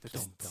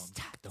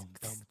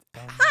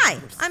Hi,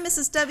 I'm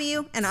Mrs.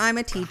 W, and I'm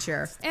a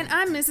teacher. And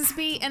I'm Mrs.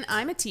 B, and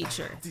I'm a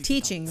teacher.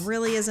 Teaching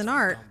really is an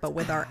art, but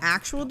with our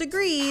actual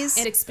degrees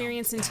And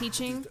experience in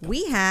teaching,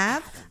 we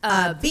have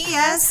a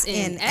BS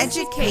in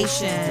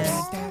education.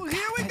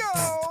 Here we go.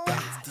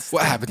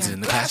 What happens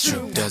in the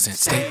classroom doesn't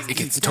stay. It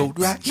gets told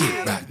right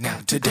here, right now,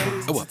 today.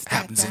 What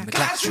happens in the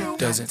classroom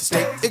doesn't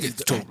stay. It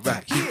gets told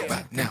right here,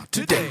 right now,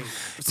 today.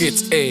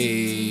 It's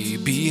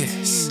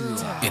ABS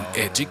in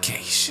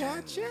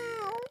education.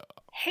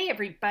 hey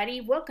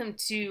everybody, welcome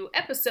to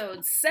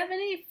episode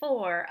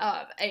 74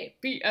 of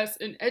ABS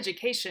in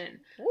Education.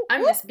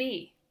 I'm Miss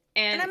B.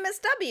 And I'm Miss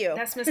W.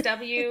 That's Miss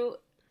W.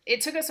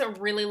 It took us a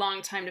really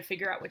long time to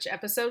figure out which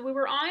episode we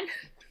were on.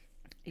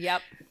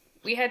 Yep.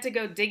 We had to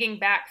go digging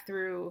back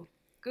through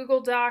Google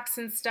Docs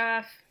and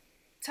stuff.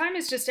 Time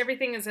is just,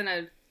 everything is in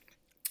a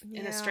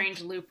a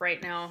strange loop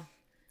right now.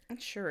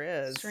 It sure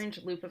is.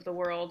 Strange loop of the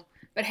world.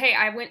 But hey,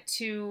 I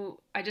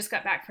just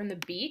got back from the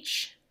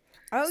beach.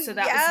 Oh, So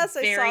that yes,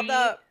 was I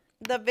saw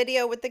the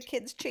video with the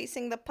kids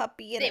chasing the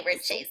puppy. And They were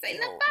chasing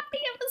the puppy.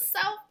 It was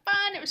so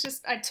fun. It was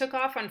just, I took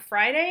off on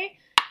Friday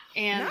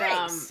and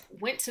Nice.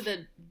 went to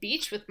the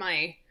beach with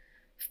my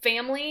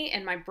family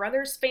and my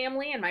brother's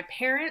family and my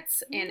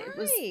parents. And it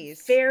was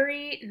Nice.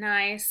 very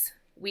nice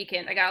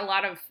weekend. I got a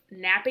lot of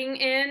napping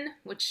in,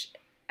 which,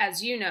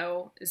 as you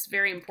know, is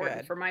very important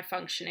Good. for my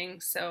functioning.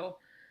 So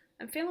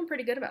I'm feeling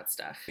pretty good about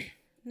stuff.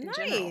 In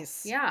general.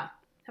 Nice. Yeah.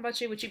 How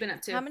about you? What you been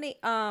up to? How many,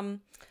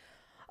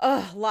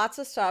 lots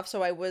of stuff.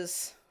 So I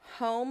was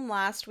home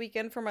last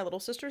weekend for my little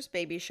sister's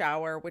baby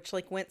shower, which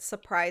went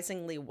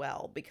surprisingly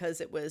well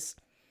because it was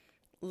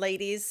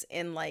ladies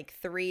in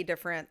 3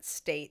 different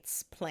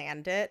states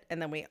planned it, and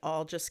then we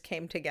all just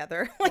came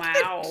together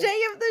Wow. the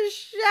day of the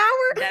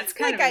shower. That's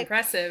kind of I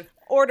impressive.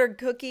 ordered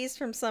cookies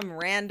from some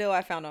rando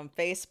I found on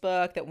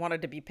Facebook that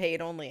wanted to be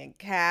paid only in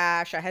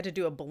cash. I had to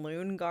do a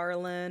balloon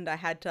garland. I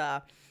had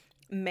to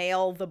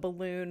mail the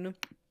balloon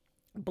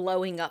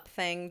blowing up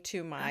thing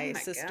to my Oh my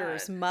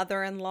sister's God.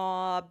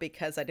 mother-in-law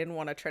because I didn't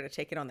want to try to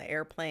take it on the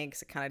airplane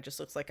because it kind of just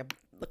looks like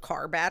a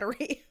car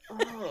battery.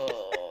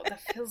 Oh, that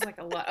feels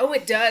like a lot. Oh,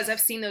 it does. I've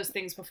seen those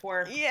things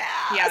before.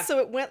 Yeah. So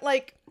it went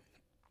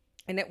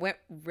and it went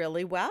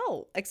really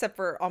well, except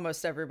for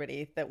almost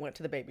everybody that went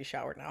to the baby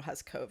shower now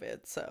has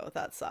COVID. So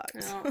that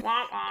sucks. Oh,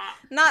 wah, wah.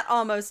 Not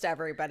almost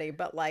everybody,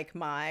 but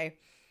my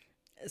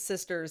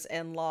sisters,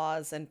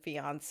 in-laws, and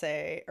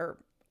fiance, or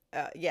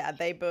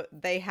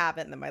they have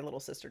it, and then my little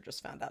sister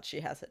just found out she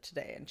has it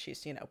today, and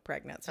she's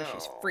pregnant, so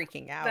she's Oh,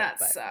 freaking out. That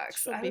but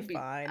sucks. She'll be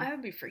fine. I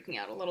would be freaking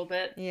out a little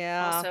bit.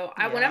 Yeah. Also,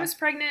 when I was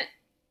pregnant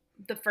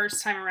the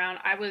first time around,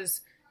 I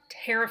was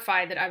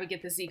terrified that I would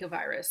get the Zika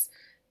virus.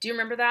 Do you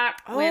remember that?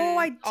 Oh, when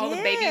I all the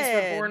babies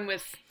were did. born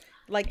with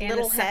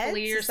Little heads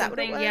anencephaly or Is that what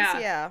it something? was?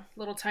 Yeah.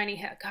 little tiny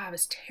head. God, I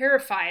was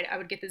terrified I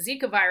would get the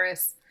Zika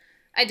virus.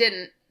 I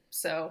didn't.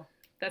 So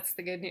that's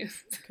the good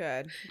news.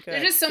 Good.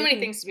 There's just so many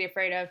things to be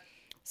afraid of.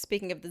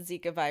 Speaking of the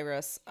Zika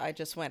virus, I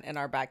just went in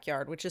our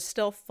backyard, which is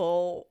still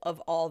full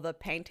of all the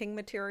painting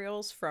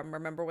materials from,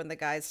 remember when the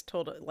guys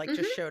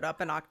just showed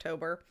up in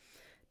October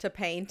to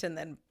paint, and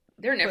then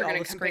They're never put all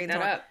going the to come pick screens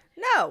that on? up.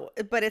 No,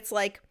 but it's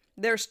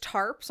there's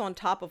tarps on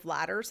top of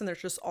ladders, and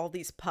there's just all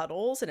these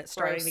puddles, and it's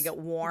starting to Gross. get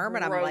warm,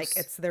 and I'm like,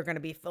 Gross. they're going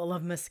to be full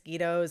of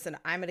mosquitoes, and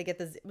I'm going to get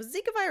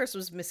Zika virus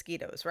was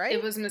mosquitoes, right?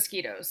 It was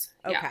mosquitoes.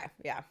 Okay,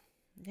 yeah.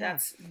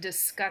 That's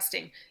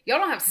disgusting. Y'all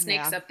don't have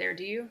snakes Yeah. up there,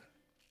 do you?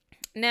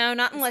 No,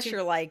 not unless too-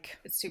 you're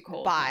It's too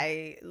cold.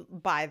 by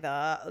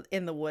the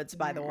in the woods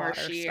by the water,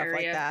 Marshy stuff like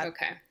area. that.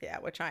 Okay. Yeah,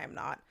 which I am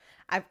not.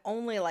 I've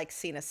only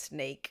seen a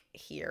snake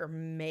here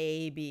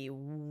maybe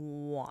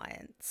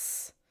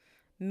once.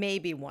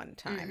 Maybe one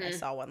time I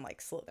saw one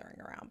slithering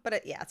around.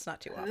 But it's not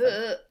too often.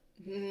 Ugh.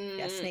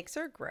 Yeah, snakes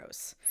are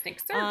gross.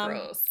 Snakes are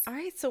gross. All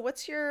right, so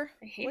what's your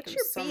I hate them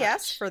so BS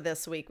much. for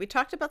this week? We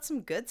talked about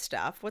some good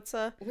stuff. We Let's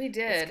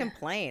did.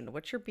 complain.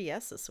 What's your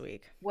BS this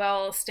week?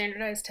 Well,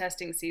 standardized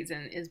testing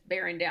season is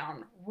bearing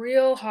down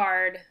real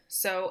hard.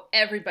 So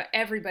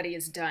everybody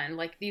is done.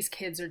 These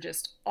kids are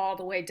just all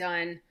the way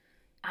done.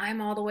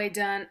 I'm all the way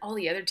done. All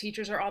the other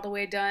teachers are all the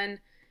way done.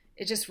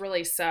 It just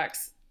really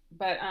sucks.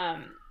 But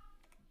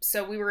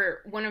so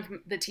one of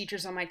the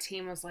teachers on my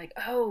team was like,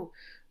 "Oh,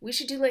 we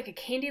should do a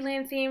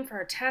Candyland theme for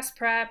our test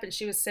prep." And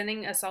she was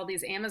sending us all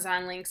these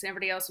Amazon links, and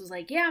everybody else was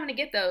like, "Yeah, I'm gonna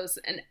get those."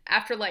 And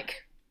after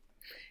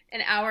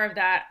an hour of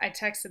that, I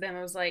texted them.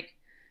 I was like,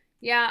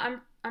 "Yeah,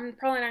 I'm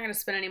probably not gonna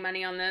spend any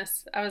money on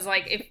this." I was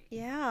like, "If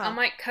Yeah. I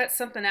might cut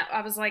something out."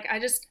 I was like,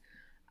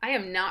 I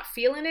am not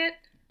feeling it.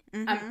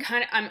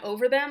 Mhm. I'm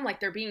over them.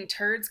 They're being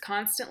turds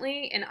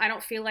constantly, and I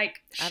don't feel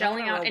like I don't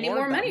shelling wanna out any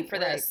reward more money them, for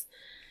right. this.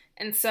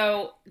 And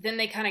so then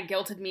they kind of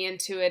guilted me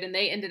into it, and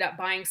they ended up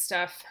buying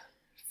stuff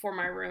for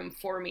my room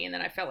for me, and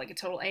then I felt like a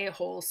total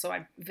a-hole, so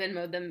I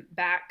Venmo'd them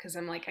back because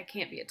I'm like, I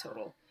can't be a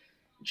total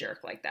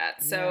jerk like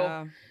that. So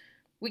Yeah.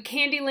 we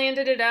candy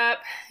landed it up,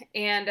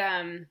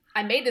 and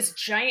I made this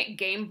giant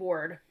game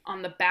board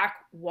on the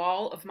back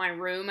wall of my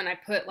room, and I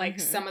put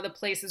some of the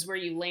places where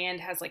you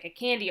land has a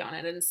candy on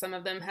it, and some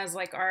of them has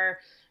our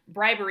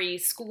bribery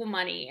school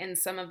money, and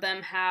some of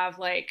them have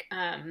like,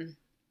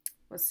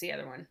 what's the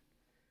other one?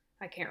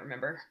 I can't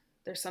remember.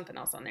 There's something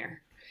else on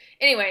there.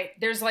 Anyway,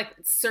 there's like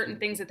certain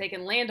things that they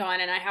can land on,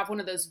 and I have one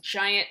of those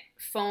giant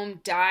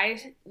foam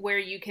die where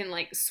you can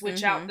like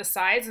switch out the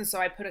sides, and so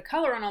I put a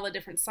color on all the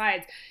different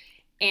sides,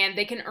 and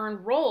they can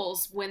earn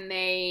rolls when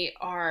they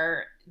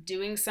are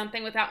doing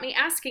something without me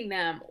asking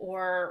them,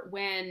 or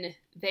when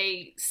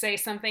they say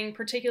something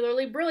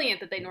particularly brilliant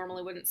that they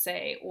normally wouldn't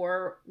say,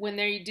 or when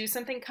they do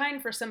something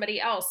kind for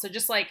somebody else. So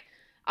just like,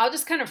 I'll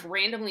just kind of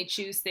randomly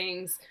choose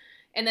things.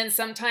 And then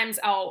sometimes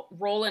I'll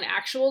roll an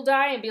actual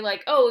die and be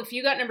like, oh, if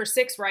you got number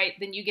 6 right,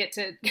 then you get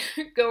to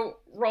go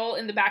roll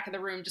in the back of the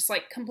room. Just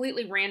like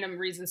completely random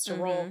reasons to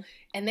roll.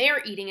 And they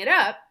are eating it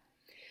up.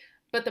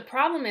 But the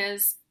problem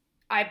is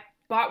I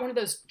bought one of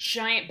those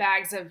giant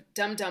bags of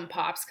Dum Dum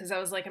Pops because I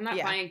was like, I'm not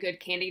buying good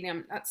candy.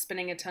 I'm not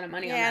spending a ton of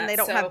money on that. Yeah, and they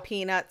don't have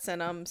peanuts in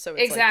them, so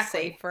it's like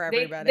safe for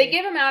everybody. They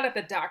give them out at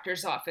the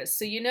doctor's office,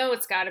 so you know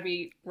it's got to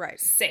be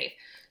safe.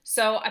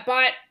 So I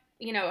bought,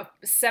 a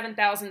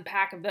 7,000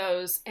 pack of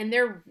those, and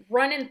they're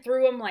running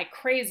through them like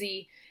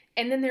crazy.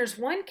 And then there's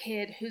one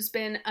kid who's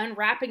been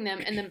unwrapping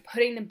them and then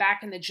putting them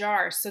back in the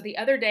jar. So the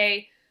other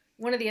day,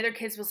 one of the other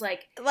kids was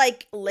like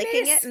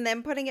licking it and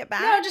then putting it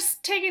back? No,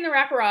 just taking the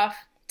wrapper off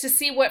to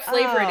see what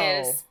flavor it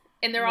is.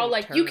 And they're all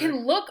like, you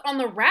can look on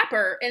the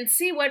wrapper and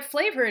see what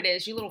flavor it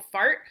is, you little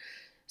fart.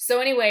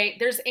 So anyway,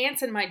 there's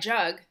ants in my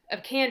jug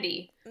of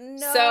candy.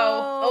 No.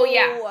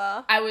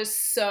 So, I was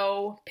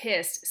so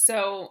pissed.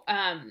 So,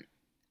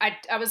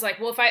 I was like,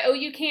 well, if I owe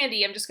you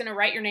candy, I'm just going to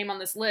write your name on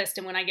this list.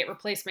 And when I get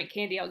replacement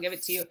candy, I'll give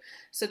it to you.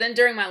 So then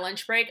during my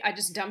lunch break, I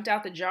just dumped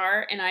out the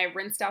jar and I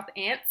rinsed out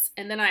the ants.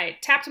 And then I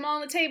tapped them all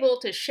on the table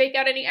to shake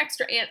out any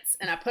extra ants.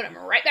 And I put them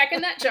right back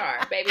in that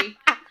jar, baby.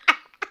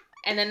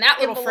 And then that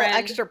little friend.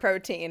 Extra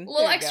protein.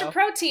 Little extra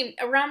protein.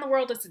 Around the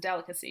world, it's a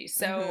delicacy.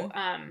 So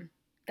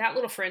that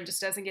little friend just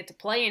doesn't get to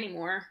play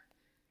anymore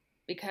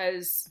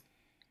because,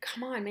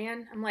 come on,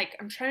 man. I'm like,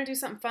 I'm trying to do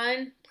something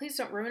fun. Please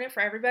don't ruin it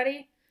for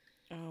everybody.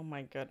 Oh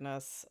my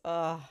goodness.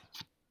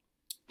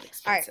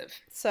 Expensive.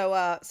 All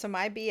right. So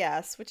my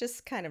BS, which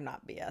is kind of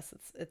not BS,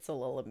 it's a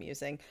little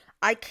amusing.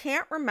 I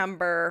can't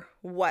remember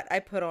what I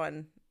put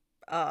on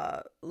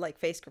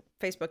like Facebook,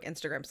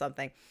 Instagram,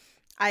 something.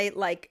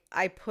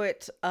 I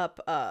put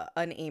up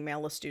an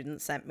email a student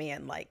sent me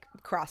and like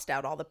crossed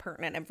out all the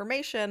pertinent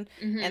information.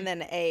 And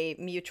then a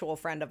mutual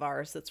friend of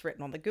ours that's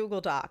written on the Google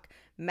Doc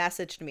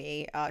messaged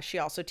me. She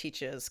also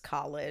teaches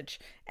college,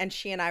 and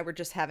she and I were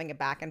just having a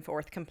back and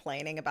forth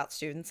complaining about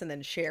students and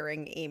then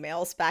sharing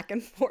emails back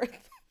and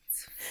forth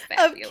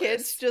of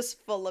kids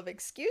just full of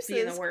excuses.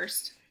 Being the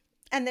worst.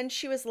 And then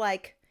she was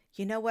like,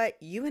 you know what?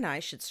 You and I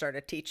should start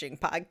a teaching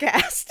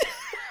podcast.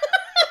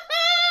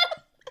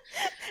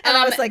 And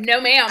I was like,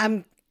 no,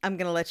 ma'am. I'm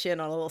going to let you in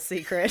on a little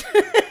secret.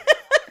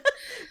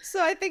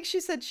 So I think she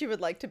said she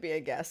would like to be a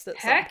guest at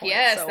some point. Heck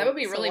yes, so, that would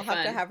be really we'll fun.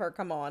 have to have her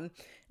come on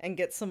and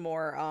get some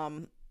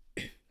more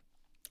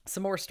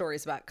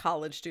stories about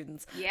college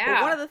students. Yeah.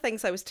 But one of the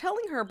things I was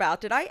telling her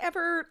about, did I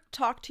ever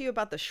talk to you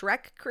about the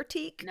Shrek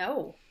critique?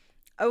 No.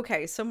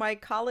 Okay, so my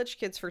College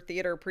Kids for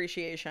Theater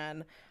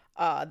Appreciation,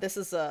 this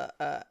is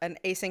an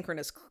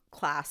asynchronous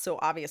class, so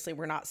obviously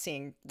we're not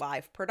seeing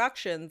live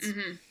productions.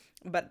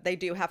 But they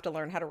do have to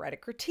learn how to write a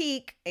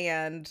critique,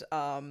 and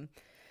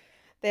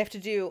they have to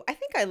do, I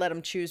think I let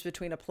them choose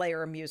between a play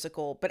or a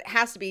musical, but it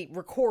has to be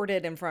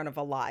recorded in front of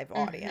a live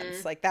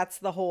audience. Like, that's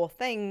the whole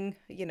thing,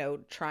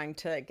 trying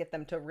to get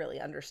them to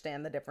really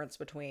understand the difference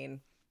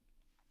between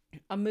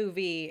a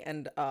movie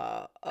and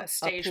a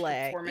stage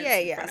play. performance.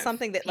 Yeah,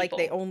 something that people. like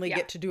they only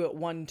get to do it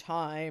one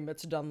time.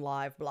 It's done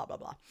live, blah, blah,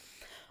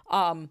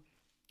 blah.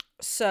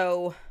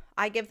 So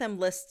I give them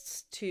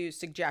lists to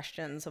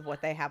suggestions of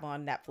what they have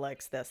on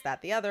Netflix, this,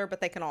 that, the other, but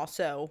they can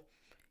also,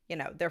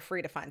 they're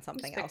free to find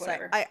something else.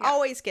 I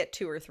always get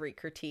 2 or 3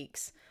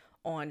 critiques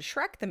on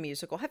Shrek the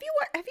Musical. Have you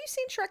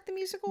seen Shrek the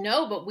Musical?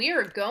 No, but we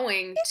are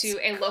going to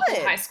a local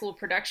high school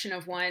production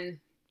of one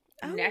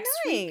next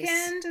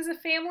weekend as a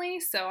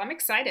family, so I'm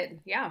excited.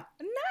 Yeah.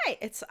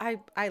 Nice.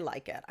 I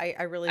like it.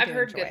 I really do enjoy it. I've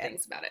heard good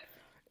things about it.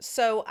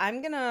 So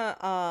I'm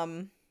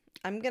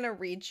gonna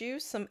read you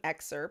some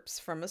excerpts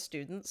from a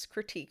student's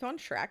critique on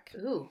Shrek.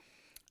 Ooh.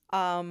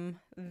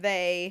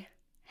 They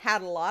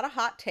had a lot of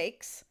hot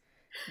takes.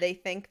 They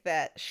think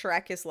that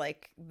Shrek is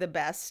like the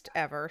best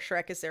ever.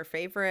 Shrek is their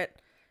favorite,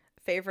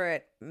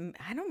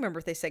 I don't remember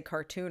if they said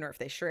cartoon or if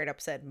they straight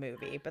up said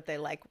movie, but they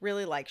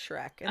really like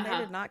Shrek, and they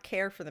did not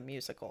care for the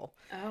musical.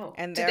 Oh.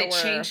 And did they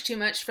change too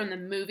much from the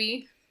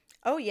movie?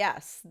 Oh,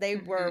 yes. They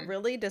were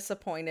really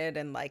disappointed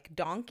in, like,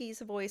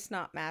 Donkey's voice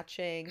not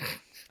matching.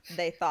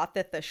 They thought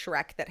that the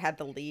Shrek that had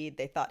the lead,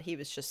 they thought he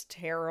was just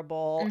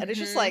terrible. And it's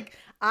just like,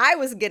 I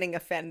was getting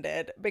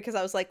offended because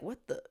I was like, what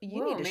the?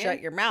 You need to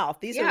shut your mouth.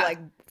 These are, like,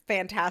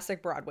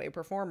 fantastic Broadway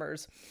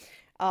performers.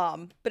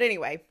 But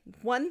anyway,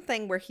 one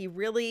thing where he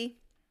really,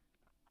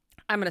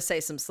 I'm going to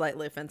say some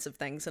slightly offensive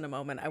things in a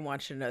moment. I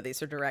want you to know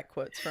these are direct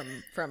quotes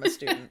from a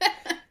student.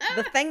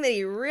 The thing that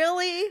he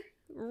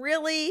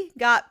really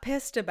got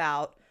pissed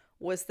about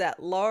was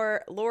that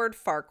Lord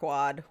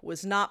Farquaad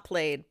was not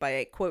played by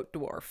a, quote,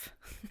 dwarf.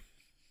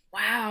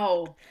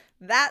 Wow.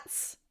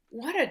 That's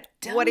What a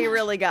dumb what he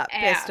really got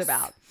pissed ass.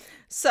 about.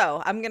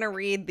 So I'm going to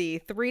read the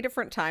 3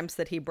 different times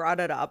that he brought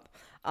it up.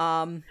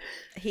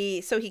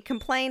 He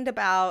complained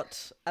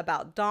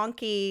about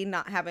Donkey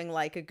not having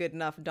like a good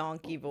enough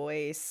donkey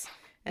voice.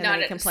 And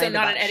then he complained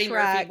not about an Eddie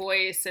Shrek. Murphy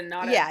voice and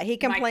not He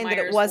complained Mike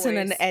that it Myers wasn't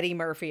voice. an Eddie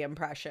Murphy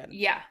impression.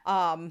 Yeah.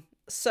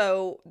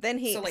 So then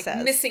he So like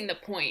says, missing the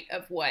point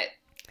of what.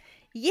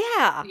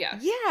 Yeah.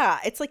 Yeah.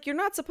 It's like you're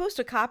not supposed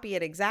to copy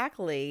it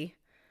exactly,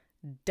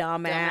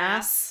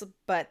 dumbass.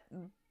 But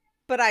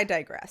I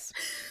digress.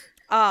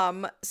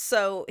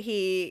 So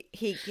he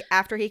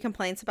after he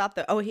complains about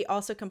he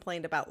also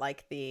complained about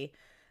like the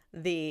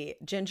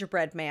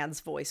gingerbread man's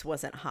voice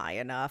wasn't high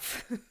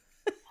enough.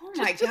 Oh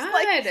my Just God.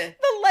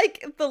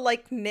 the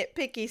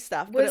nitpicky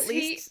stuff, Was but at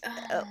least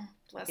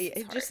bless his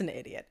he's just heart. an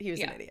idiot. He was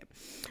an Yeah. idiot.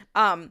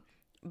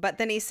 But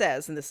then he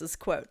says, and this is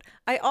quote,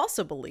 I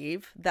also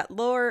believe the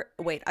Lord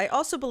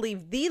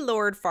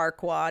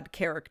Farquaad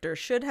character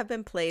should have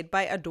been played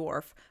by a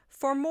dwarf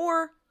for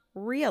more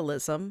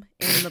realism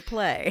in the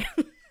play.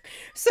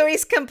 So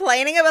he's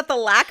complaining about the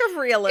lack of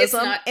realism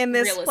It's not in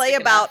this realistic play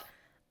about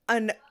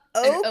enough.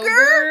 an An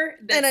ogre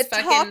and a that's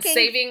fucking talking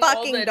saving all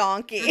fucking the-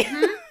 donkey.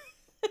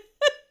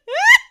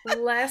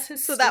 Bless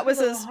his So that was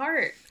little his-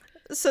 heart.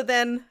 So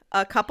then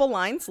a couple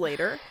lines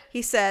later,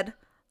 he said,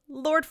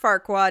 Lord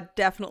Farquaad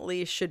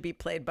definitely should be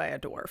played by a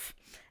dwarf.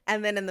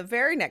 And then in the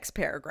very next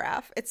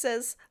paragraph, it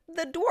says,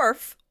 the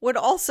dwarf would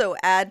also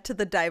add to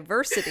the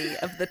diversity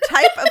of the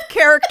type of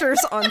characters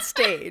on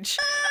stage,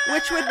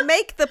 which would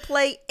make the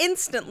play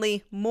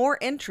instantly more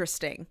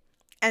interesting.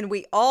 And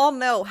we all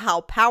know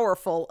how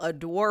powerful a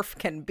dwarf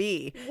can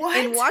be What?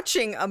 in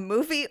watching a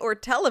movie or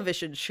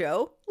television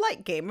show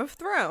like Game of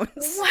Thrones.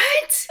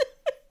 What?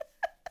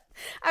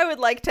 I would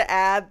like to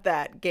add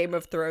that Game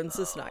of Thrones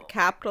is not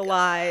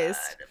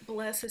capitalized.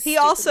 Bless his He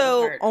stupid also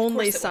little heart. Of only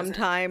course it wasn't.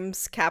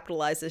 sometimes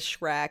capitalizes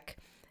Shrek.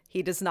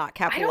 He does not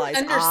I don't capitalize I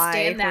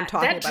understand when that.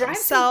 talking That about drives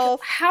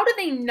himself. me. How do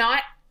they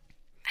not?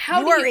 How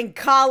You do are in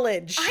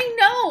college. I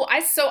know.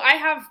 I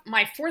have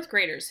my 4th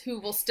graders who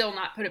will still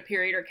not put a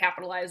period or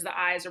capitalize the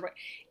I's or what,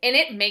 and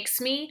it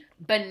makes me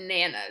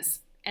bananas.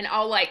 And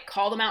I'll like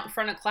call them out in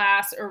front of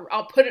class, or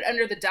I'll put it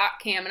under the doc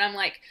cam, and I'm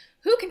like,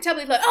 who can tell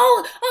me like,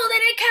 oh, they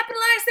didn't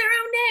capitalize their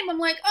own name? I'm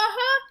like,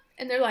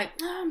 and they're like,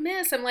 oh,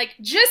 miss. I'm like,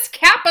 just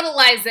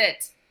capitalize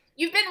it.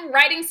 You've been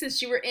writing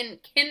since you were in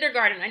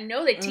kindergarten. I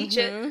know they teach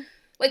it.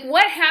 Like,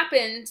 what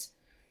happened?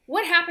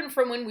 What happened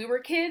from when we were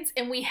kids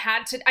and we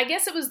had to, I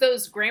guess it was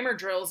those grammar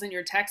drills in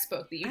your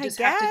textbook that you just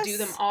have to do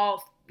them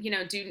all,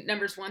 do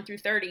numbers 1 through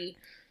 30.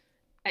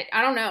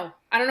 I don't know.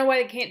 I don't know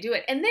why they can't do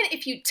it. And then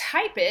if you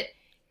type it,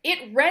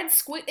 it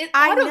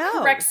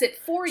auto-corrects it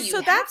for you. So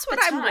half that's the what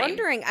I'm time.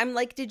 wondering. I'm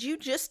like, did you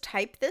just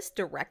type this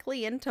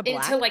directly into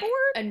Blackboard? Into like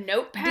a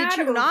notepad? Did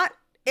you or- not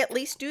at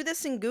least do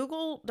this in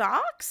Google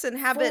Docs and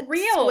have For it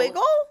real?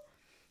 squiggle?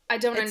 I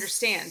don't It's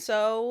understand.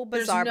 So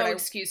There's bizarre. no but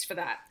excuse for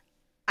that.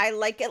 I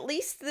like at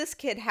least this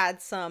kid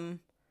had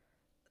some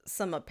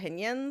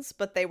opinions,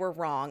 but they were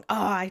wrong. Oh,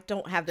 I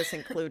don't have this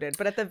included.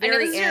 But at the I know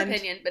very this is your end,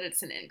 opinion, but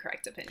it's an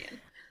incorrect opinion.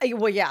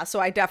 well, yeah. So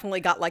I definitely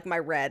got like my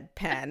red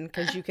pen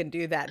because you can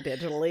do that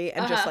digitally,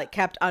 and just like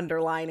kept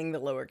underlining the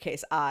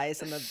lowercase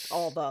i's and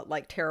all the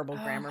like terrible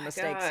grammar Oh my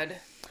mistakes. God.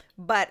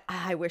 But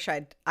I wish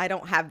I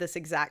don't have this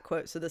exact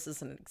quote, so this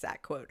isn't an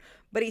exact quote.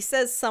 But he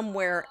says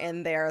somewhere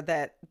in there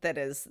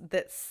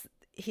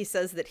he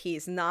says that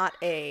he's not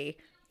a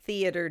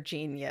theater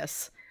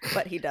genius,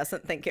 but he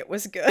doesn't think it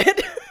was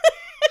good.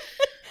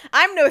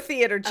 I'm no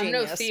theater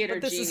genius,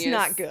 but this is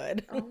not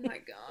good. Oh my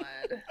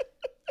God.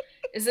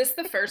 Is this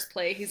the first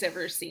play he's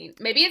ever seen?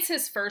 Maybe it's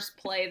his first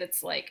play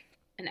that's like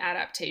an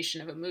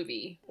adaptation of a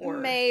movie or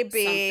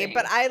Maybe, something.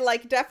 but I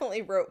like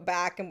definitely wrote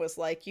back and was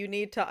like, you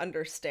need to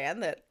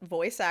understand that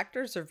voice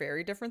actors are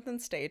very different than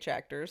stage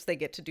actors. They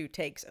get to do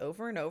takes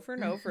over and over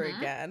and over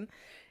again.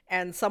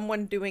 And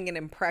someone doing an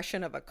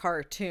impression of a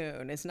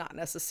cartoon is not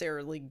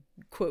necessarily,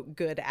 quote,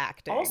 good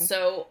acting.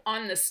 Also,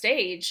 on the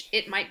stage,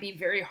 it might be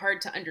very hard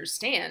to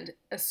understand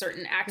a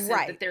certain accent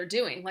Right. that they're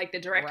doing. Like the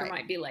director Right.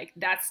 might be like,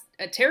 that's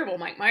a terrible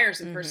Mike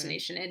Myers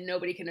impersonation and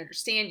nobody can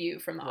understand you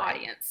from the Right.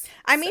 audience.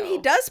 I mean, he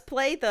So- does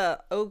play the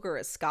ogre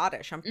as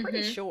Scottish. I'm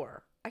pretty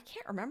sure. I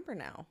can't remember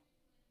now.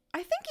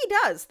 I think he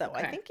does, though.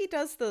 I Okay. think he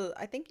does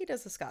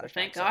the Scottish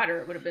Thank accent. God,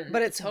 or it would have been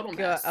But a it's total good.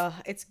 mess.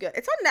 It's good.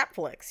 It's on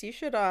Netflix. You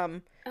should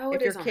Oh, if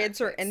it your is on kids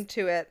are Netflix.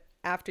 into it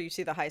after you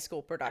see the high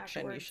school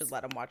production, you Afterwards. should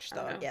let them watch I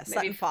don't the know.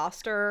 Sutton Maybe-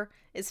 Foster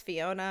is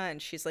Fiona,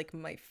 and she's like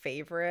my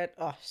favorite.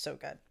 Oh, so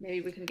good.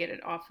 Maybe we can get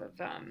it off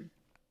of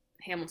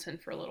Hamilton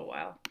for a little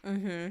while.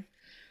 Mm-hmm.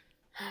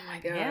 Oh my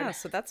God. Yeah,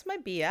 so that's my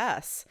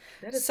BS.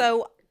 That is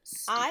So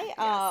stupid I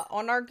BS.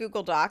 on our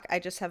Google Doc, I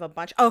just have a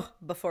bunch.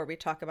 Before we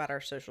talk about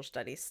our social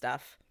studies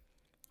stuff,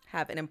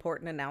 have an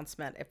important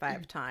announcement. If I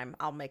have time,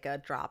 I'll make a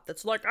drop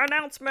that's like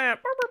announcement.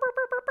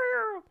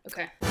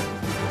 Okay.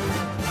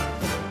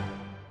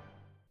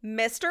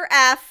 Mr.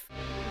 F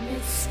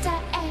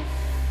Mr. F.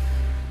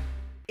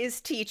 is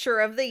Teacher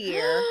of the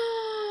Year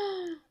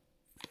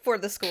for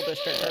the school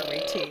district where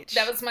we teach.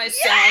 That was my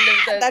sound of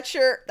the... That's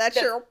your...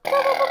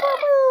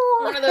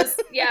 One of those,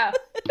 yeah.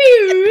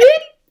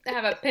 I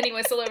have a penny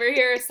whistle over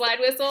here, a slide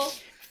whistle.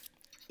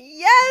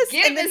 Yes!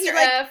 Get and then Mr. he,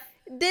 F.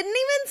 didn't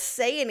even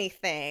say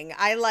anything.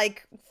 I,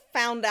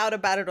 found out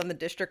about it on the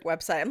district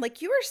website. I'm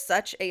like, you are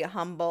such a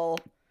humble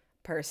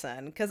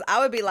person. Because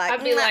I would be like,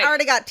 I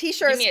already got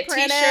t-shirts give me a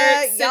printed.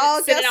 t-shirt,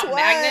 Y'all, sending guess out what?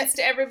 magnets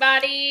to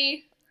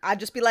everybody. I'd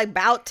just be like,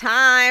 about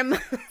time.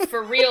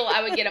 For real,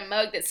 I would get a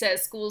mug that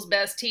says school's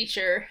best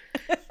teacher.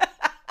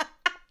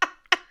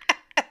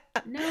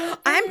 No,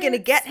 I'm going to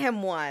get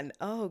him one.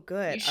 Oh,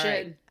 good. You should.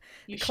 Right.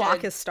 You The clock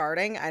should. is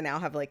starting. I now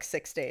have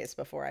 6 days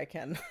before I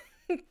can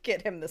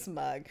get him this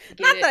mug. Get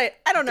Not it that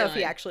I don't know if he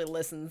done. actually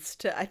listens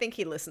to, I think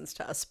he listens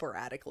to us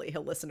sporadically.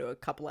 He'll listen to a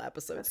couple of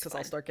episodes That's because I'll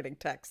fine. start getting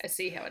texts. I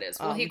see how it is.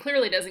 Well, he Um,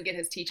 clearly doesn't get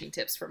his teaching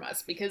tips from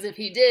us, because if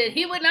he did,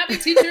 he would not be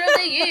Teacher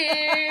of the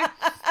Year.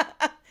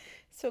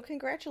 So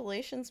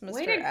congratulations, Mr.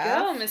 Way to F.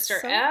 go,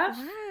 Mr. So F.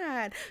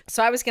 glad.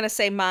 So I was going to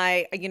say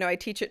I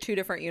teach at 2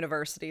 different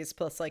universities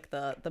plus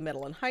the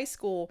middle and high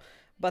school,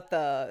 but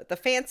the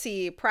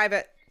fancy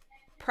private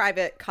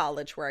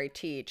college where I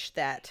teach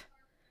that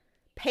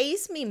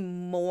pays me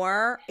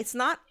more. It's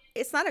not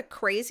a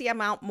crazy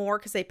amount more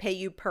because they pay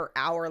you per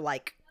hour,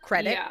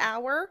 credit Yeah.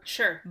 hour.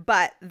 Sure.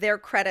 But their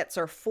credits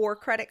are 4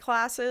 credit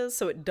classes,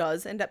 so it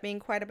does end up being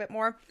quite a bit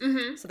more.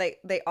 Mm-hmm. So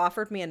they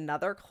offered me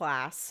another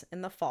class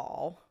in the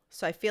fall.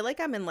 So I feel like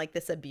I'm in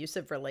this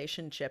abusive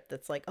relationship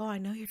that's like, oh, I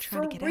know you're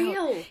trying to get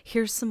out.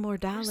 Here's some more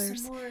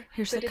dollars.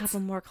 Here's a couple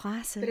more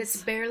classes. But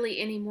it's barely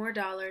any more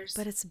dollars.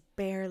 But it's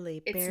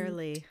barely.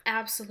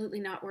 Absolutely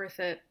not worth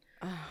it.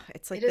 Oh,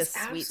 it's like It is this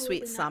sweet, absolutely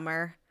sweet not-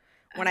 summer.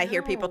 I When I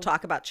hear people know.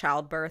 talk about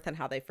childbirth and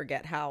how they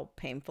forget how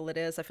painful it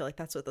is, I feel like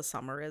that's what the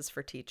summer is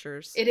for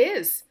teachers. It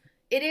is.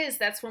 It is.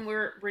 That's when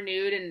we're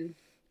renewed and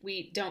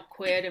we don't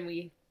quit and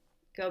we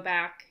go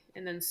back.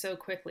 And then so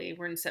quickly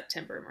we're in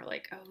September and we're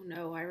like, oh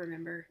no, I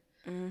remember.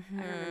 Mm-hmm.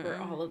 I remember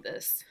all of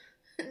this.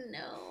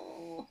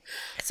 No.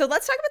 So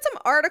let's talk about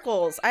some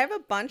articles. I have a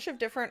bunch of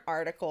different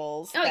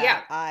articles Oh, that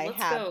yeah. I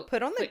Let's have go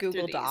put on the quick through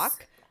Google these.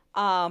 Doc.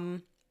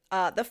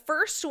 The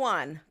first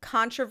one,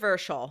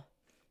 controversial.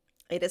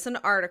 It is an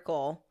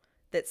article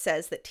that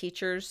says that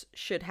teachers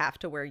should have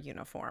to wear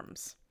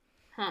uniforms.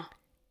 Huh.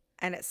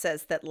 And it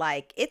says that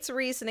its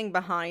reasoning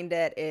behind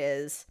it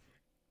is,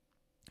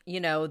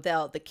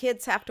 the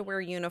kids have to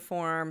wear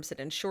uniforms. It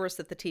ensures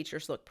that the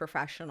teachers look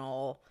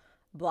professional,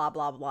 blah,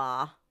 blah,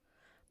 blah.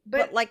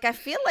 But I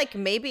feel like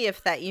maybe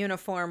if that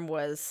uniform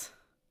was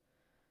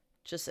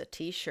just a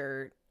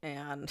t-shirt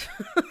and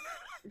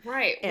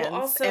Right. and,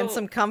 Well, also, and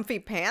some comfy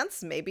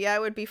pants, maybe I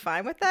would be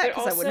fine with that but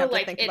because I also, wouldn't have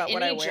to think in about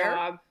what I any wear.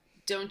 job,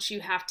 don't you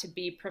have to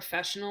be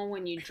professional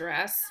when you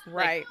dress?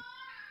 Right.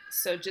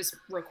 So just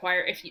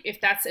require, if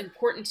that's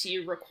important to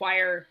you,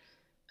 require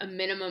a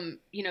minimum,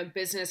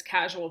 business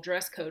casual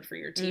dress code for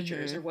your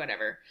teachers or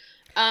whatever.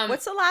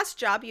 What's the last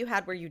job you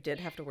had where you did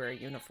have to wear a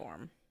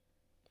uniform?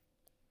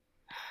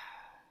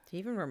 Do you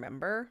even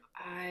remember?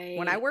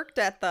 When I worked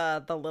at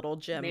the little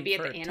gym Maybe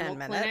at for the animal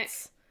 10 clinic?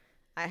 minutes,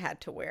 I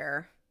had to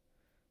wear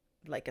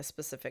a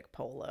specific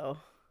polo.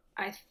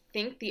 I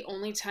think the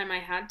only time I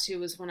had to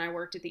was when I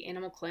worked at the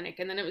animal clinic,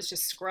 and then it was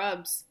just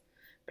scrubs.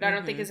 But I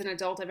don't think as an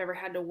adult I've ever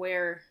had to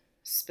wear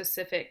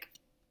specific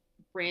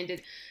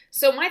branded.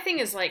 So my thing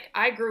is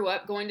I grew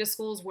up going to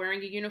schools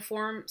wearing a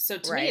uniform, so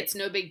to me Right. it's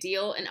no big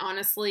deal, and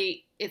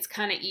honestly it's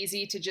kind of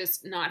easy to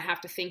just not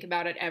have to think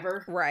about it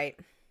ever. Right.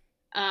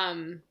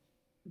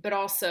 But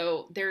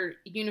also they're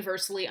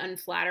universally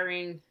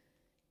unflattering,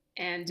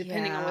 and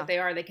depending on what they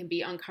are, they can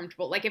be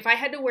uncomfortable. If I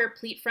had to wear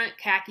pleat front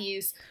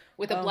khakis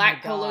with a Oh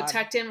black my polo God.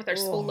 tucked in with our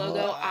school logo,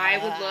 Ugh. I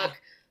would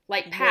look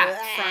like Pat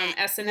from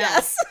SNL.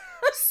 Yes.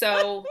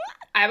 So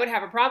I would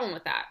have a problem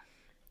with that.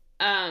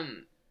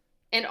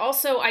 And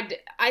also,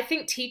 I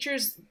think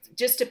teachers,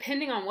 just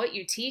depending on what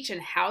you teach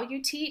and how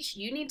you teach,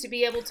 you need to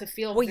be able to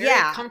feel Well, very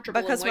yeah,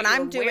 comfortable because in when what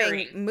I'm you're doing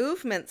wearing.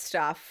 movement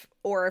stuff,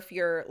 or if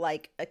you're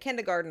a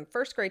kindergarten,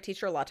 first grade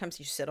teacher, a lot of times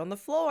you sit on the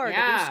floor to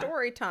Yeah. do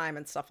story time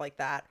and stuff like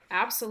that.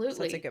 Absolutely.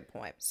 So that's a good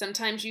point.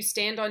 Sometimes you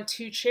stand on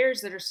 2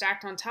 chairs that are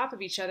stacked on top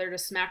of each other to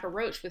smack a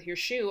roach with your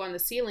shoe on the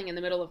ceiling in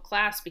the middle of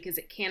class because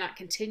it cannot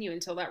continue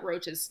until that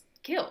roach is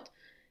killed.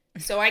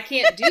 So I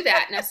can't do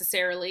that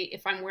necessarily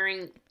if I'm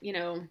wearing,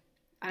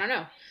 I don't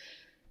know.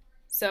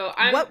 So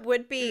What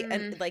would be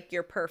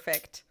your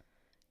perfect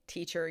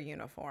teacher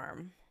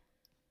uniform?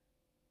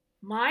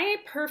 My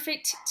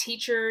perfect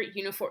teacher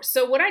uniform.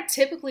 So what I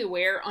typically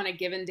wear on a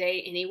given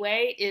day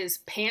anyway is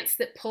pants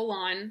that pull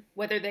on,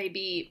 whether they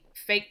be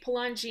fake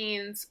pull-on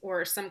jeans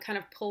or some kind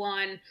of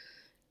pull-on,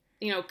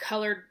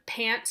 colored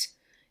pant,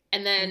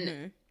 and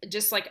then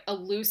just a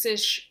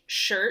loosish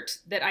shirt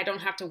that I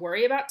don't have to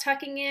worry about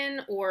tucking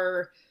in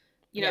or,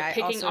 Yeah,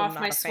 picking also off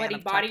not my a fan sweaty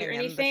of body tucking or in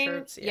the anything.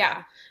 shirts,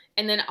 Yeah.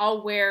 And then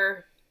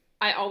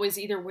I always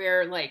either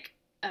wear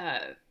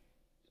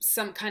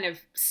some kind of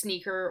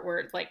sneaker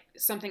or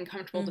something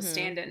comfortable to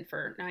stand in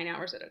for 9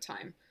 hours at a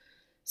time.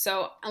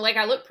 So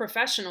I look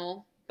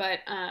professional, but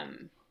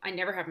I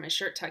never have my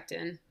shirt tucked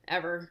in,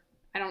 ever.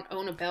 I don't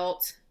own a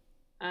belt.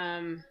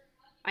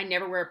 I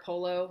never wear a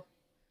polo.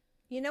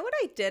 You know what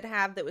I did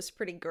have that was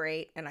pretty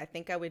great, and I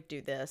think I would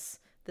do this.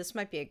 This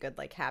might be a good,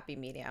 like, happy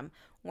medium.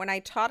 When I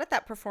taught at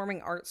that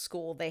performing arts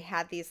school, they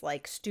had these,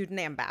 like, student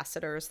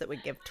ambassadors that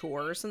would give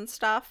tours and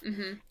stuff.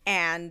 Mm-hmm.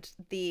 And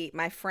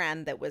my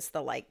friend that was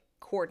the, like,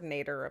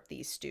 coordinator of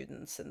these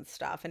students and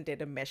stuff and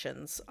did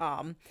admissions,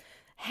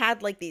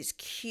 had, like, these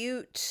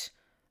cute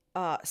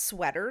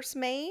sweaters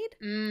made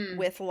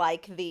with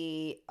like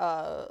the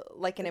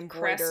like an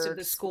embroidered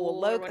the school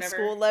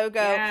logo,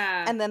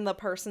 yeah. And then the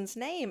person's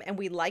name, and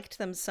we liked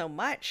them so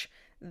much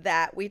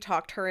that we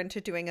talked her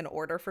into doing an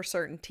order for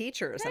certain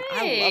teachers. And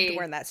I loved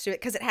wearing that suit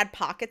because it had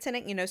pockets in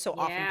it, you know, so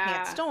often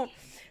pants don't.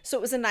 So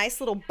it was a nice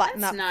little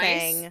button up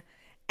thing.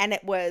 And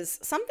it was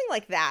something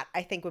like that.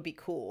 I think would be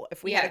cool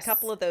if we had a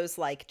couple of those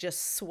like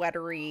just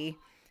sweatery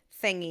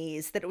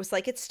thingies that it was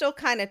like it's still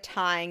kind of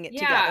tying it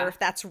together, if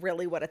that's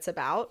really what it's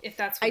about. If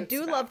that's what I it's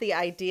do about. love the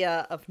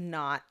idea of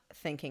not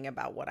thinking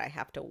about what I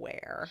have to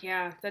wear.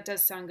 Yeah, that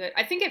does sound good.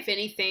 I think if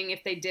anything,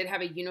 if they did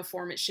have a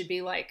uniform, it should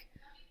be like,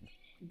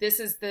 this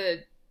is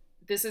the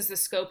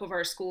scope of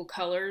our school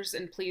colors,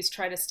 and please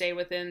try to stay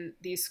within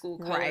these school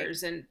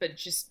colors, but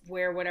just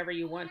wear whatever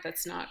you want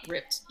that's not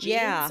ripped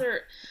jeans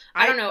or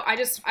I don't know.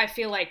 I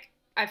feel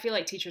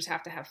like teachers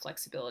have to have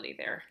flexibility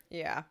there.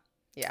 Yeah.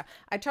 Yeah.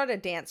 I taught a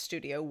dance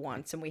studio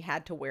once and we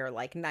had to wear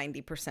like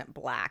 90%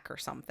 black or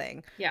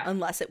something. Yeah.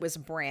 Unless it was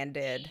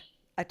branded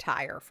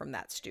attire from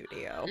that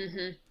studio.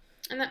 Mm-hmm.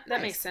 And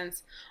that makes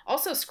sense.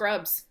 Also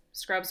scrubs.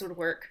 Scrubs would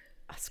work.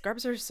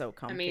 Scrubs are so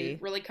comfy. I mean,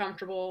 really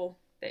comfortable.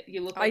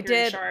 You look like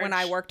you're in charge. When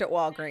I worked at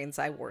Walgreens,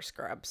 I wore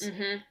scrubs.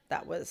 Mm-hmm.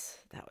 That was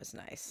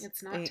nice.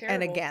 It's not terrible.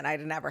 And again, I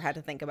never had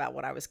to think about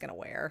what I was going to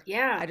wear.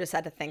 Yeah. I just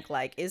had to think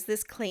like, is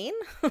this clean?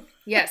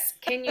 Yes.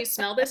 Can you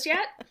smell this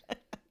yet?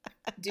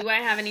 Do I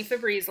have any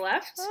Febreze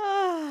left?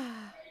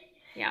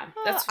 Yeah.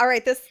 That's all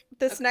right.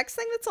 This next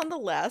thing that's on the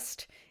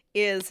list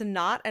is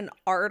not an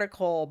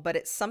article, but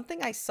it's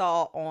something I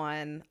saw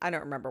on, I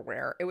don't remember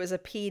where. It was a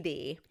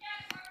PD,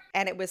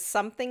 and it was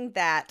something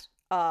that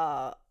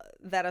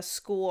that a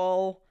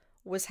school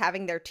was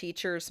having their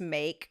teachers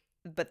make,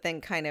 but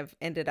then kind of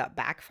ended up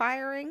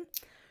backfiring.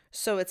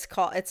 So it's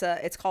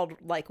called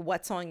like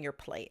What's on Your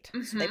Plate.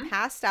 Mm-hmm. So they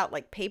passed out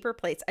like paper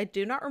plates. I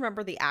do not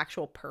remember the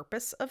actual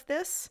purpose of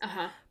this.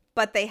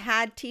 But they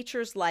had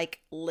teachers like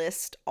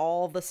list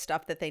all the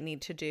stuff that they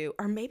need to do,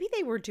 or maybe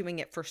they were doing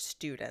it for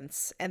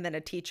students, and then a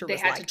teacher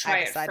was like,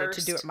 I decided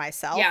to do it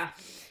myself.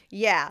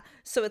 Yeah.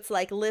 So it's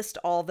like list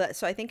all the,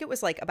 so I think it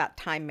was like about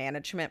time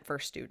management for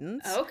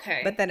students.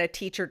 Okay. But then a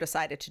teacher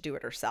decided to do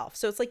it herself.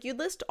 So it's like you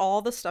list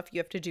all the stuff you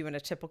have to do in a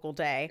typical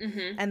day,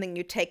 and then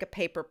you take a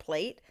paper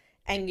plate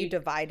and you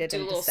divide it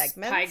into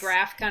segments. Pie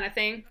graph kind of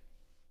thing.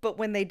 But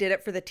when they did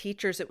it for the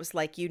teachers, it was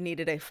like you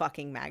needed a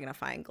fucking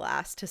magnifying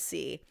glass to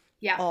see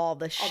all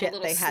the shit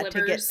they had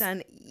to get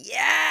done.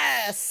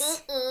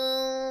 Yes.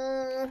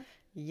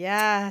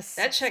 Yes.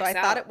 That checks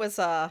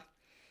out.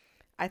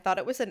 I thought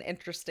it was an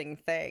interesting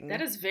thing.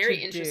 That is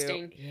very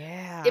interesting.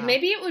 Yeah.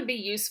 Maybe it would be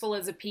useful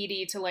as a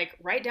PD to like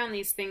write down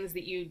these things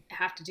that you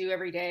have to do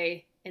every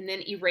day and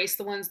then erase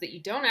the ones that you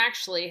don't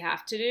actually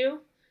have to do.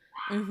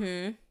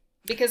 Mm-hmm.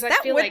 Because that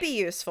would be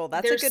useful.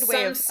 That's a good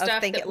way of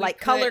thinking, like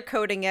color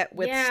coding it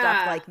with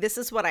stuff like, this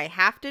is what I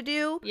have to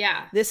do.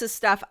 Yeah. This is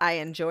stuff I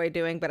enjoy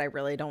doing, but I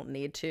really don't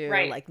need to.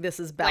 Right. Like, this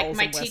is bells and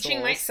whistles. Like, my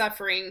teaching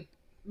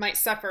might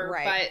suffer,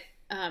 but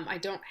I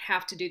don't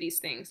have to do these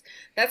things.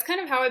 That's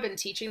kind of how I've been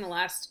teaching the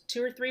last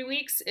 2 or 3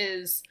 weeks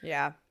is,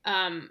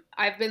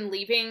 I've been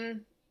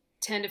leaving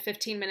 10 to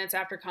 15 minutes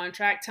after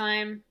contract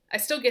time. I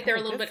still get there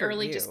a little bit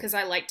early just because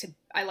I like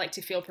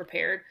to feel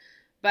prepared.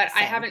 But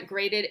I haven't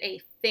graded a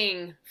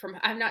thing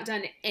I've not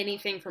done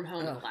anything from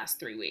home in the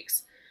last 3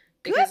 weeks.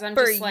 Because I'm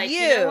just like,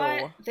 you know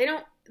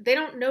what? They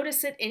don't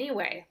notice it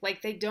anyway.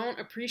 Like, they don't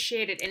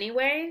appreciate it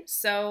anyway.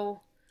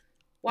 So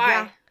why?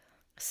 Yeah.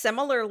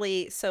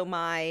 Similarly, so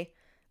my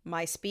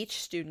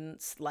speech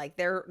students, like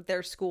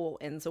their school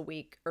ends a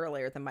week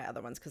earlier than my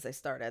other ones because they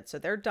started. So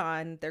they're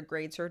done. Their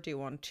grades are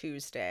due on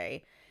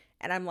Tuesday.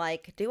 And I'm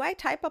like, do I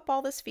type up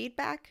all this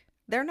feedback?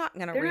 They're not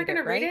going to read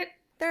it, right?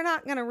 They're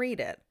not going to read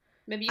it.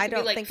 Maybe you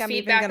could think I'm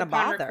even going to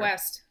bother.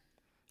 Request.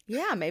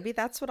 Yeah, maybe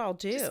that's what I'll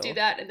do. Just do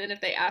that, and then if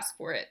they ask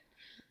for it,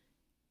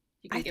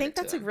 I think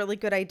that's a really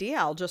good idea.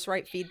 I'll just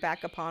write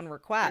feedback upon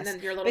request. And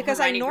then your little because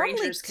I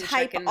normally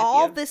type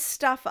all this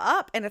stuff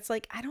up, and it's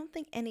like, I don't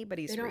think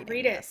anybody's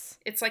reading this.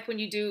 It's like when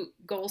you do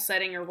goal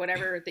setting or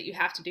whatever that you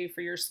have to do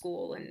for your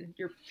school and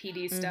your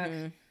PD stuff.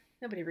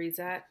 Nobody reads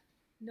that.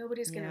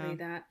 Nobody's going to read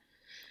that.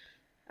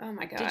 Oh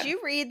my God. Did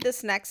you read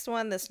this next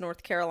one, this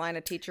North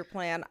Carolina teacher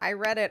plan? I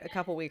read it a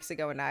couple weeks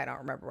ago and now I don't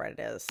remember what it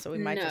is. So we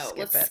might just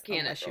skip it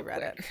unless you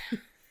read it.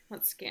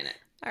 Let's scan it.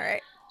 All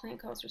right. Plan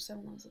calls for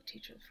 7 levels of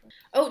teachers.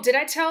 Oh, did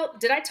I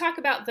talk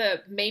about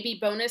the maybe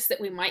bonus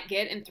that we might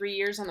get in 3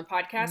 years on the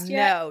podcast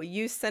yet? No,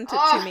 you sent it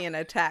to me in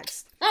a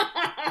text.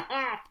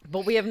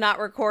 But we have not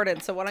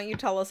recorded, so why don't you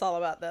tell us all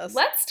about this?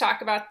 Let's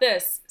talk about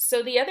this.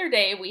 So the other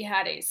day we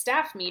had a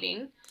staff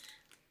meeting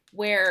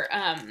where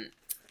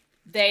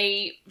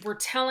they were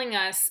telling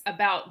us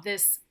about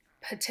this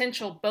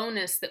potential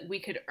bonus that we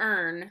could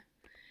earn.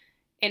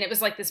 And it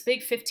was like this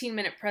big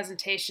 15-minute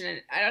presentation.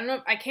 And I don't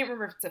know, I can't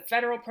remember if it's a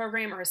federal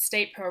program or a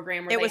state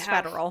program. Where It was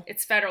federal.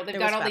 It's federal. They've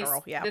got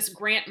all this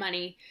grant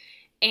money,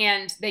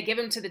 and they give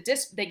them to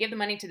they give the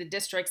money to the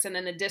districts, and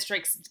then the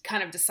districts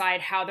kind of decide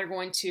how they're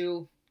going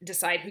to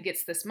decide who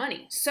gets this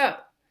money. So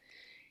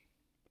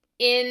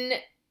in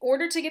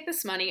order to get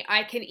this money,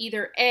 I can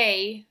either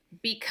A,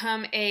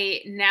 become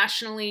a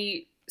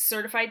nationally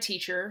certified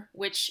teacher,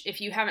 which if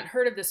you haven't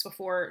heard of this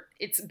before,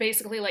 it's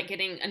basically like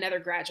getting another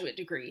graduate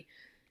degree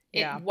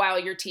while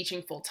you're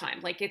teaching full time.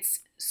 Like, it's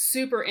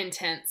super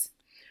intense.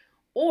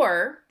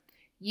 Or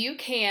you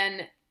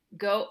can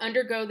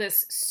undergo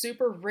this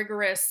super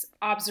rigorous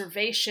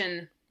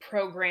observation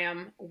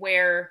program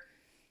where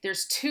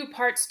there's two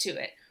parts to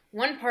it.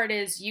 One part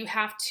is you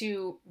have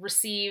to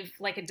receive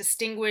like a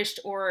distinguished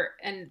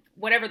and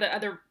whatever the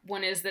other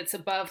one is that's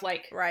above,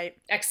 like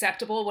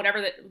acceptable,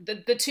 whatever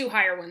the two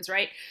higher ones,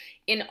 right?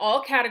 In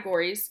all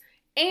categories.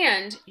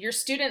 And your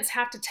students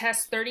have to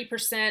test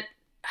 30%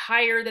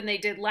 higher than they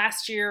did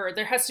last year, or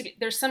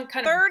there's some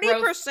kind of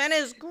 30%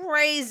 is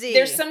crazy.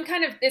 There's some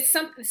kind of, it's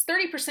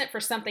 30% for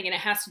something, and it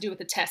has to do with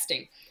the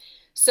testing.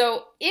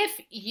 So if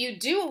you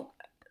do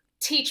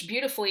teach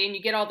beautifully and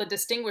you get all the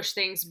distinguished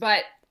things,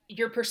 but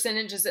your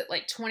percentage is at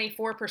like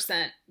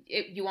 24%,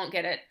 you won't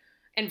get it.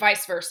 And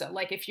vice versa.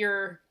 Like if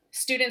your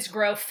students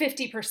grow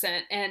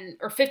 50%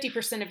 or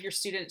 50% of your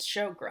students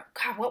show growth.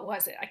 God, what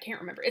was it? I can't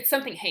remember. It's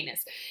something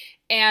heinous.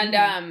 And,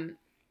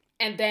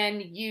 and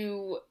then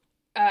you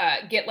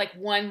get like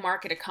one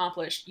market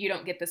accomplished, you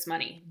don't get this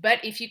money.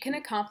 But if you can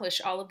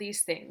accomplish all of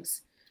these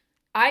things,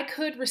 I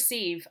could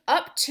receive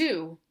up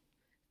to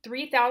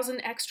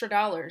 $3,000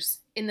 extra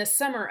in the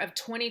summer of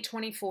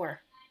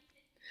 2024.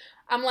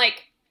 I'm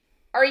like,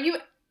 I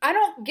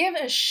don't give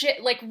a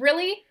shit. Like,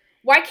 really?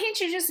 Why can't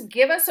you just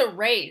give us a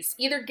raise?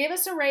 Either give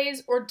us a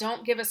raise or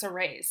don't give us a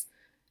raise.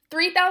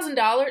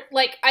 $3,000.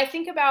 Like, I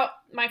think about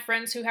my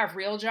friends who have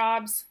real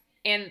jobs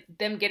and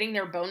them getting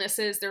their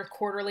bonuses, their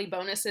quarterly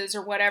bonuses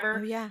or whatever.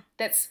 Oh, yeah.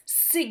 That's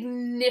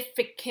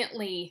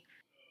significantly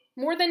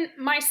more than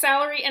my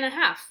salary and a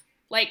half.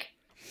 Like,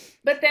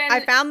 but then I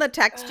found the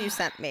text you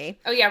sent me.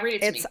 Oh yeah, read it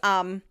to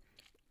me.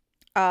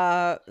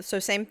 It's so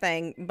same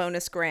thing,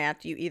 bonus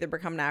grant. You either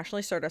become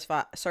nationally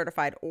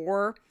certified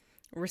or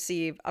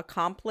receive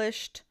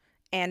accomplished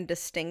and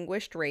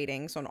distinguished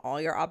ratings on all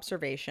your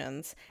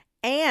observations,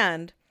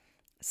 and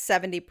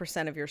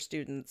 70% of your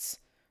students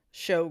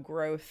show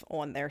growth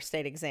on their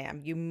state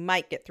exam. You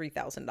might get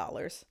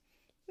 $3,000.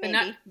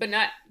 But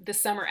not the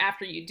summer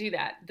after you do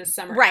that. The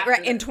summer right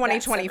after in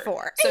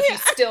 2024. So if you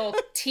still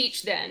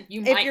teach, then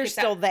you might. If you're get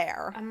still that.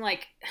 there, I'm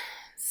like,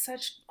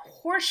 such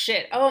horse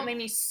shit. Oh, it made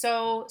me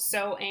so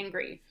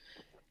angry.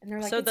 And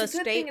they're like, so it's a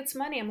good thing it's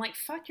money. I'm like,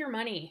 fuck your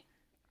money.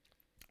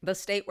 The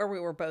state where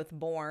we were both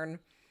born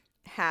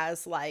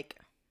has like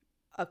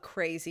a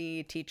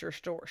crazy teacher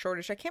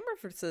shortage. I can't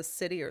remember if it's the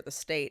city or the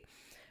state,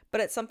 but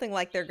it's something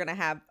like they're going to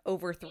have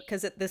over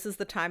because this is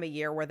the time of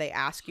year where they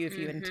ask you if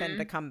you intend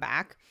to come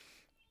back.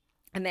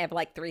 And they have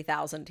like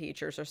 3,000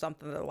 teachers or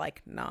something. They're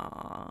like,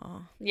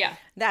 nah. Yeah.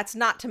 That's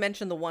not to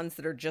mention the ones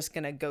that are just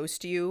going to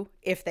ghost you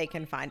if they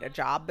can find a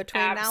job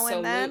between now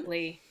and then.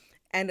 Absolutely.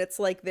 And it's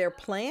like their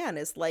plan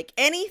is like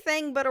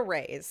anything but a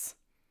raise.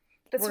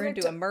 We're going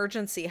to do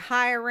emergency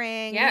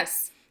hiring.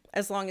 Yes.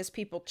 As long as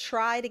people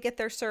try to get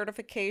their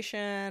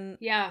certification.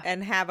 Yeah.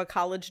 And have a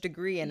college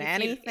degree in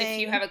anything. If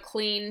you have a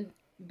clean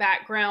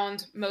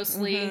background,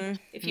 mostly.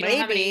 If you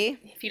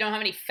don't have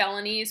any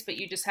felonies, but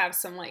you just have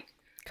some like.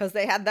 Because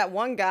they had that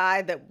one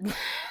guy that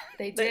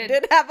they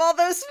did have all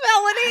those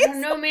felonies. I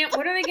don't know, man.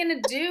 What are they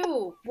going to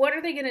do? What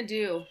are they going to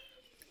do?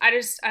 I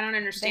don't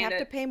understand. They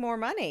have to pay more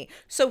money.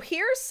 So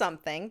here's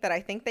something that I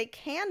think they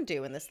can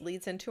do, and this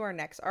leads into our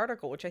next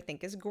article, which I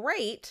think is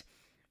great.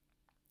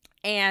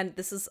 And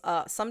this is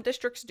some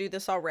districts do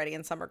this already,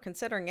 and some are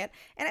considering it.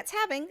 And it's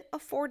having a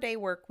 4-day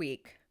work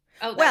week.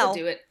 Oh, that would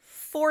do it.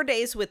 4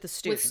 days with the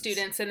students. With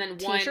students, and then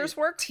teachers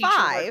work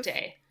 5 work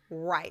day.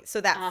 Right.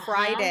 So that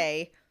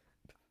Friday.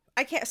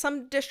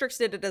 Some districts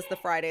did it as the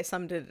Friday,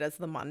 some did it as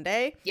the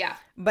Monday. Yeah.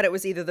 But it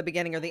was either the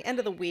beginning or the end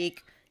of the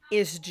week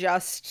is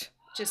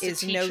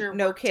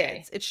no kids.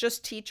 Day. It's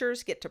just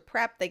teachers get to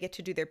prep, they get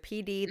to do their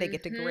PD, they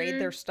get to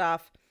grade their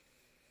stuff.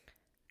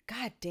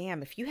 God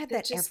damn, if you had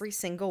that every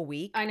single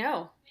week. I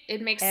know.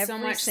 It makes so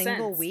much sense. Every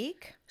single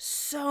week,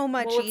 so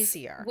much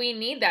easier. We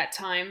need that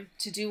time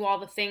to do all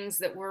the things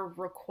that we're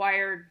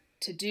required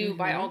to do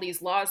by all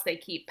these laws they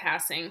keep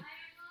passing,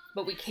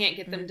 but we can't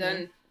get them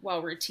done while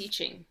we're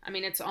teaching. I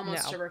mean, it's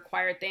almost a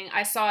required thing.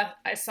 I saw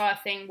a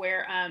thing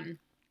where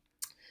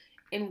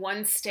in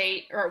one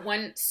state or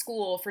one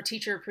school for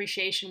Teacher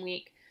Appreciation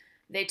Week,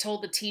 they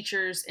told the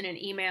teachers in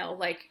an email,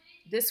 like,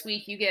 this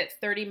week you get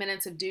 30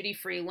 minutes of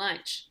duty-free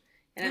lunch.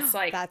 And it's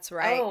like, that's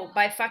right. Oh,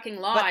 by fucking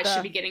law, I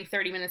should be getting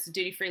 30 minutes of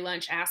duty-free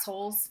lunch,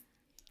 assholes.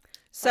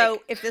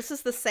 So if this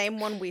is the same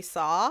one we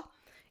saw,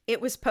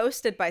 it was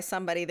posted by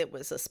somebody that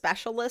was a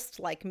specialist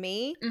like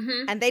me,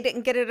 Mm-hmm. and they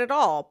didn't get it at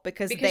all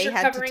because they you're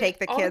had to covering take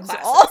the all the kids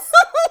classes. all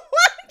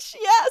lunch.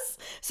 Yes.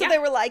 So Yeah. they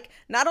were like,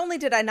 not only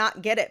did I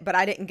not get it, but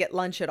I didn't get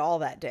lunch at all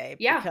that day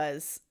Yeah.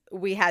 because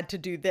we had to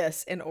do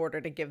this in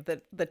order to give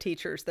the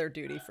teachers their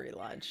duty-free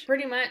lunch.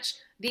 Pretty much.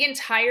 The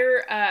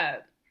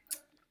entire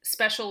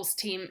specials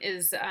team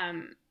is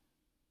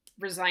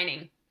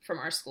resigning from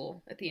our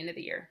school at the end of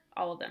the year.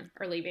 All of them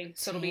are leaving.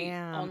 So it'll be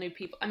Damn. all new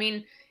people. I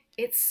mean,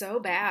 it's so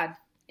bad.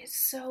 It's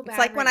so bad. It's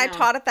like when right I now.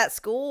 taught at that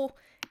school,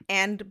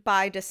 and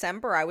by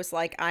December I was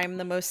like, I'm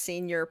the most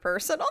senior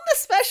person on the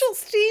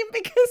specials team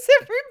because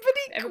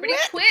Everybody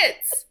quit.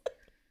 quits.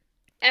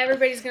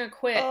 Everybody's going to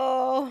quit.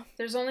 Oh,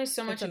 There's only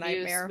so much It's a abuse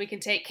nightmare. we can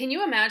take. Can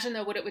you imagine,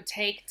 though, what it would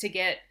take to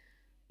get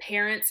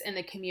parents and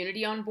the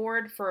community on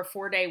board for a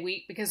 4-day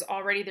week? Because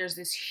already there's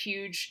this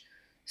huge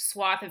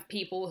swath of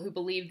people who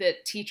believe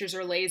that teachers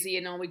are lazy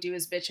and all we do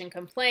is bitch and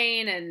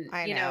complain. And,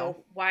 I you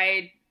know,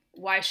 why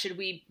should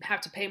we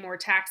have to pay more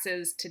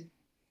taxes to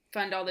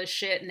fund all this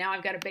shit? And now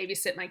I've got to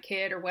babysit my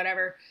kid or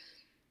whatever.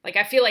 Like,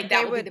 I feel like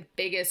that would be the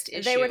biggest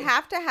issue. They would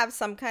have to have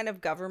some kind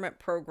of government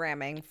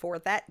programming for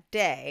that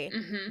day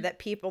Mhm. that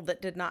people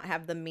that did not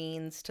have the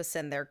means to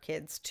send their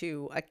kids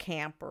to a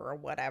camp or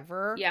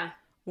whatever Yeah.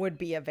 would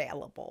be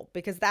available,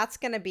 because that's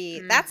going to be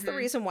that's the Mhm.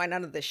 reason why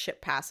none of this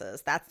shit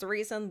passes. That's the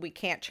reason we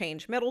can't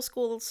change middle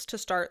schools to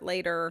start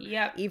later,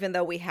 Yep. even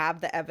though we have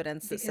the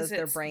evidence that Because says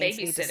their it's brains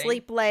need to babysitting.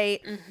 sleep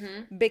late,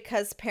 Mm-hmm.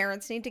 because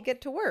parents need to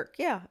get to work.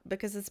 Yeah,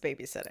 because it's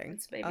babysitting.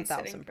 It's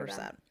babysitting for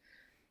them. 1,000%.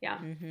 Yeah.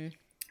 Mm-hmm.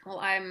 Well,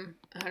 I'm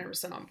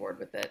 100% on board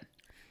with it.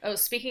 Oh,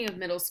 speaking of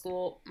middle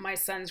school, my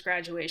son's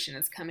graduation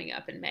is coming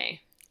up in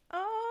May.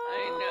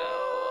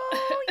 Oh,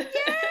 know.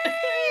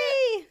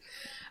 yay!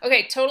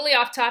 Okay, totally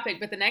off topic,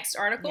 but the next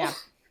article, Yeah.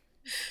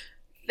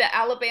 the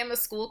Alabama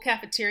school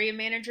cafeteria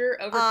manager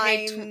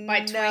overpaid I by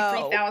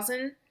know.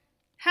 $23,000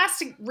 has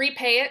to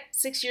repay it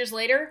 6 years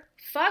later.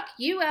 Fuck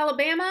you,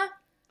 Alabama.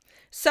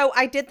 So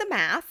I did the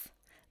math.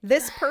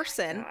 This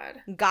person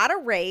God. got a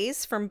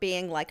raise from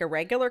being like a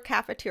regular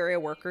cafeteria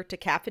worker to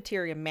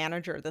cafeteria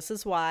manager. This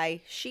is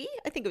why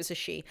I think it was a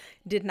she,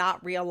 did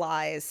not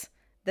realize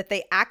that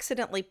they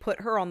accidentally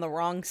put her on the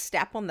wrong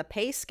step on the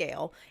pay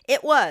scale.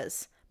 It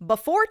was,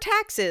 before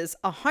taxes,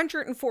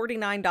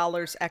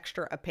 $149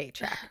 extra a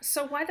paycheck.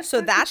 So why the So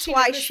fuck that's did she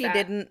why notice she that?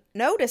 didn't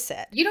notice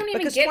it. You don't even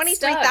because get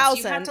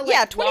 23,000. stubs. You have to, like,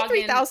 Yeah, log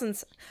in.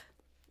 23,000's.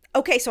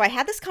 Okay, so I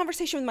had this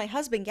conversation with my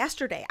husband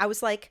yesterday. I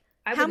was like,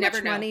 I would how never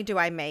much know. money do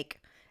I make?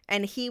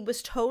 And he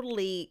was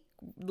totally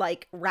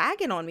like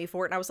ragging on me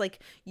for it. And I was like,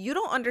 you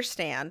don't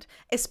understand.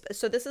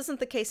 So this isn't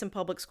the case in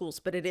public schools,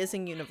 but it is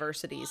in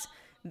universities.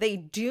 They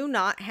do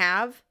not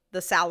have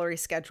the salary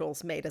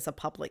schedules made as a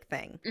public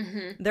thing.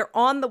 Mm-hmm. They're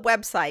on the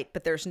website,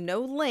 but there's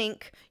no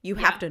link. You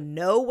have to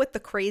know what the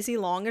crazy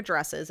long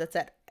address is. It's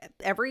at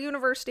every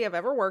university I've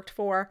ever worked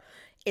for.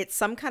 It's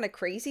some kind of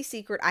crazy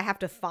secret. I have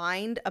to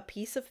find a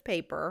piece of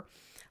paper.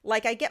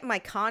 Like, I get my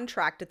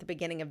contract at the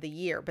beginning of the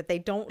year, but they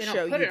don't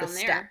show you the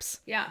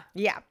steps. Yeah.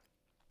 Yeah.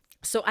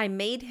 So I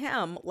made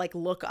him like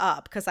look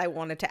up, because I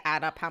wanted to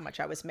add up how much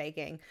I was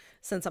making,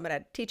 since I'm going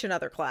to teach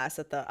another class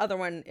at the other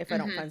one if I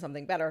don't find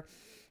something better.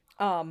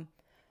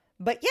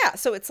 But yeah,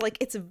 so it's like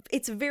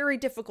it's very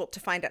difficult to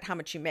find out how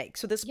much you make.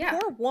 So this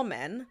poor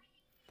woman,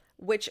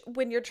 which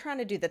when you're trying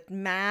to do the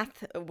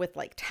math with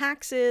like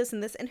taxes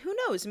and this, and who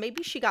knows,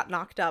 maybe she got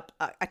knocked up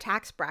a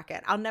tax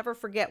bracket. I'll never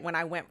forget when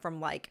I went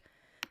from like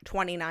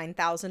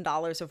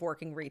 $29,000 of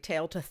working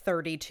retail to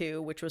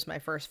 32, which was my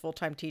first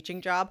full-time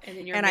teaching job.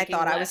 And I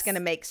thought I was going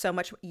to make so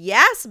much.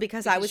 Yes,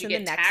 because I was you in the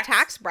get next taxed?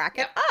 tax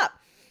bracket Yep. up.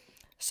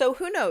 So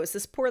who knows?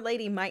 This poor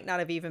lady might not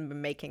have even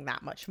been making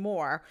that much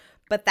more,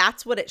 but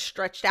that's what it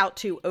stretched out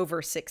to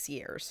over 6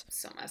 years.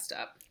 So messed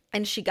up.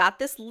 And she got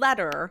this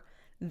letter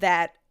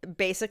that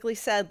basically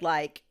said,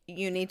 like,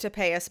 you need to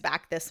pay us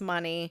back this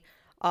money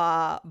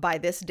by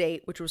this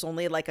date, which was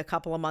only like a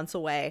couple of months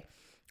away,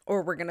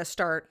 or we're going to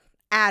start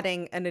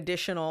adding an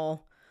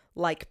additional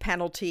like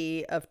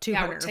penalty of $250.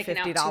 Yeah, we're taking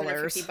out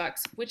 $250,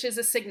 which is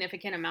a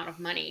significant amount of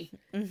money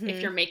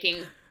if you're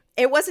making.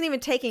 It wasn't even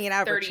taking it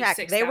out of her check.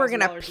 They were going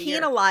to $36,000 a year.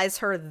 penalize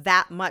her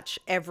that much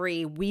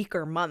every week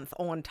or month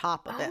on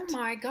top of Oh it.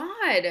 my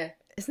God.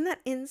 Isn't that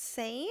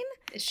insane?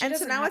 She And so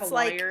doesn't now have it's a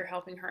like- lawyer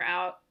helping her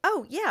out.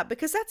 Oh, yeah,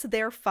 because that's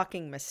their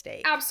fucking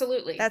mistake.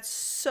 Absolutely. That's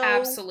so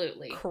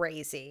Absolutely.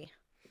 crazy.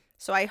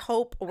 So I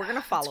hope we're going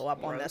to follow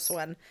up on this gross.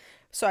 one.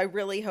 So I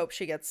really hope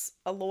she gets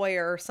a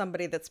lawyer,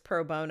 somebody that's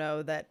pro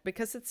bono,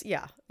 because it's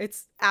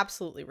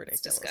absolutely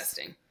ridiculous. It's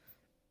disgusting.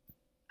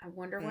 I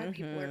wonder why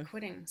people are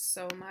quitting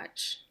so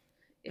much.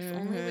 If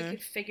only we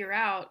could figure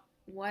out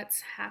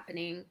what's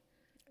happening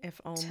If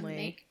to only.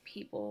 make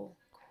people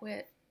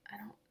quit. I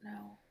don't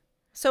know.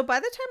 So by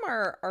the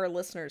time our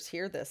listeners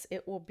hear this,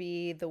 it will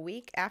be the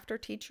week after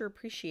Teacher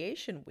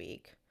Appreciation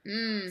Week.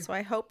 So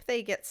I hope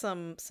they get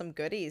some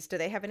goodies. Do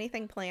they have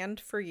anything planned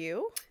for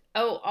you?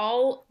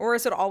 Oh, Or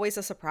is it always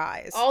a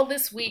surprise? all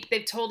this week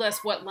they've told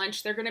us what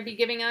lunch they're going to be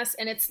giving us,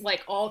 and it's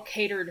like all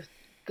catered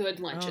good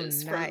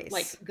lunches from like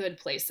nice. good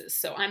places.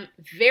 So I'm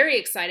very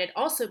excited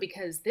also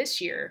because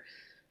this year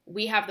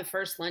we have the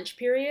first lunch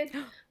period,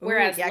 Ooh,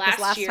 whereas yeah, because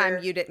last year,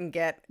 time you didn't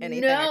get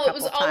anything no, a it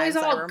was couple always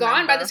times, I all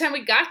gone by the remember. time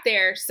we got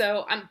there.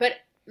 So but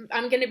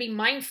I'm going to be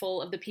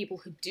mindful of the people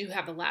who do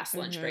have the last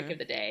lunch break Mhm. of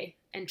the day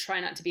and try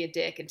not to be a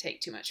dick and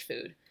take too much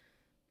food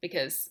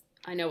because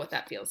I know what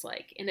that feels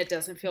like and it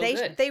doesn't feel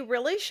good. They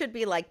really should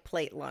be like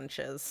plate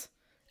lunches.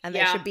 And they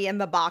Yeah, should be in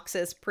the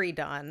boxes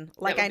pre-done. that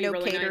Like, would I be know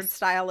really catered nice.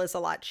 style is a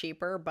lot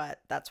cheaper,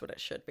 but that's what it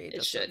should be, It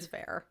just so it's should.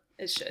 fair.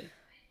 It should.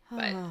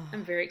 But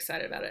I'm very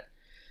excited about it.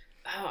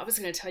 Oh, I was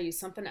going to tell you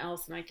something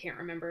else and I can't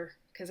remember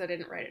because I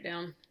didn't write it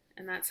down.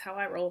 And that's how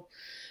I roll.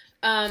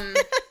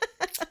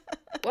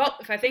 Well,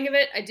 if I think of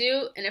it, I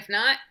do. And if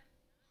not,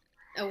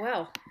 oh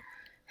well.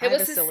 Hey, I have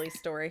what's a this? silly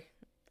story.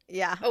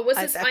 Yeah. Oh, what's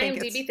this I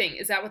think IMDb thing?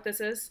 Is that what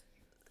this is?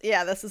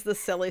 yeah, this is the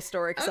silly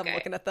story because I'm Okay.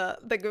 looking at the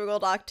Google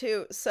Doc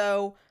too.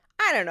 So,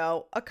 I don't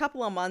know, a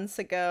couple of months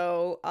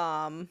ago,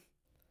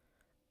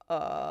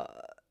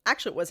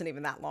 actually it wasn't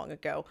even that long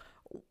ago,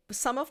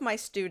 some of my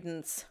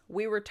students,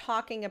 we were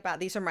talking about,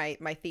 these are my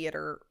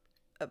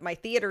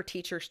theater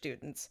teacher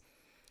students.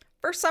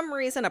 For some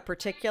reason, a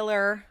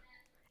particular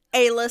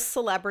A-list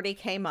celebrity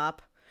came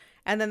up,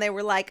 and then they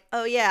were like,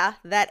 oh yeah,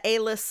 that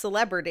A-list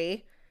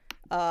celebrity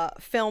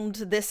filmed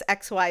this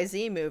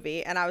XYZ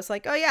movie. And I was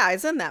like, oh yeah, I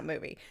was in that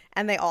movie.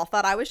 And they all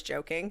thought I was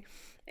joking.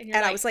 you're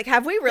And I was like,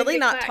 have we really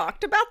not click-click-clack.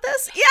 talked about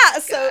this? Yeah.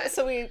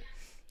 God.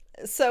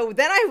 So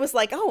then I was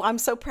like, oh, I'm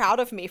so proud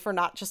of me for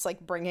not just like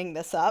bringing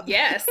this up.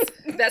 Yes,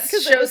 that 'Cause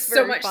it shows was so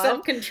very much fun.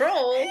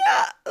 self-control.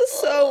 Yeah.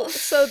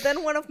 So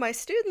then one of my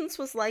students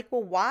was like,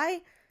 well,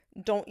 why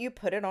don't you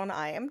put it on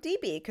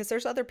IMDb? Because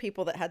there's other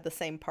people that had the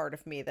same part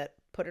of me that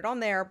put it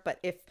on there. But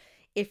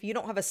if you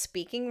don't have a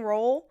speaking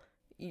role,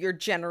 you're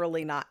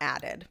generally not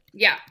added.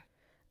 Yeah.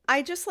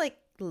 I just like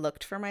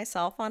looked for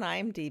myself on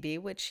IMDb,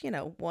 which,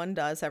 one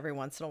does every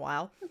once in a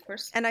while. Of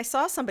course. And I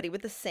saw somebody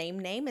with the same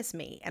name as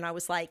me. And I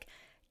was like,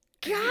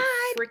 Are you God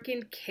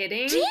freaking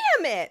kidding?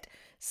 damn it.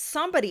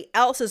 Somebody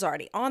else is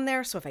already on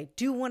there. So if I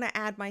do want to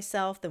add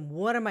myself, then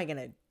what am I going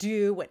to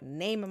do? What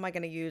name am I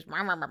going to use?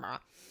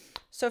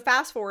 So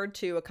fast forward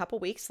to a couple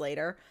weeks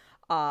later,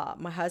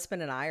 my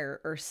husband and I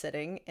are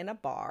sitting in a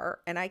bar,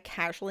 and I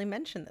casually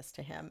mentioned this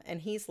to him.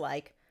 And he's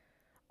like,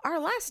 our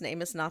last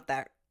name is not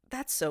that.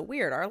 That's so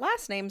weird. Our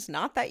last name's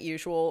not that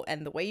usual,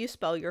 and the way you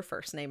spell your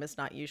first name is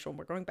not usual.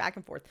 We're going back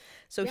and forth.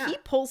 So Yeah. he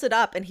pulls it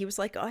up, and he was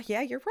like, oh,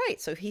 yeah, you're right.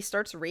 So he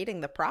starts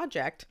reading the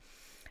project,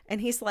 and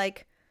he's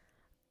like,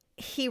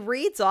 he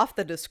reads off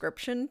the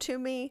description to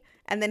me,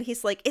 and then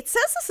he's like, it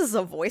says this is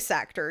a voice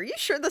actor. Are you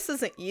sure this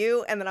isn't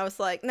you? And then I was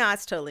like, no,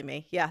 it's totally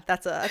me. Yeah,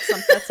 that's a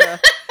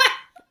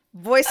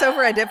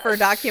voiceover I did for a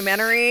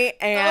documentary,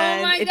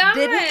 and my it God.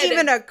 didn't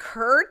even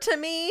occur to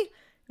me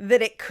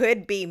that it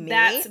could be me.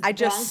 That's I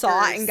just saw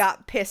it bonkers. and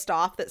got pissed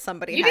off that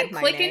somebody You had didn't my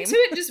click name. into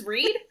it and just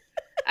read?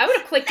 I would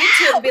have clicked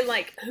into it and been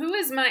like, who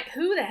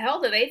the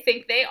hell do they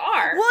think they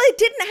are? Well, it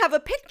didn't have a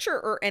picture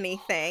or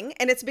anything,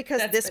 and it's because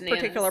That's this bananas.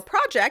 particular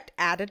project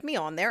added me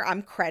on there.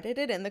 I'm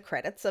credited in the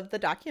credits of the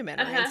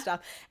documentary and Uh-huh.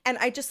 stuff. And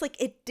I just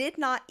like, it did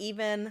not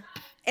even,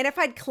 and if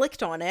I'd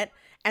clicked on it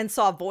and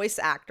saw voice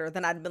actor,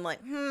 then I'd been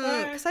like,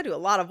 because I do a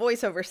lot of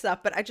voiceover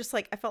stuff, but I just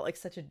like, I felt like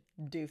such a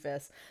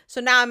doofus.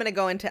 So now I'm going to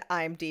go into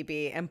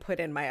IMDb and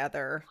put in my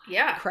other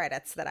Yeah.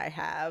 credits that I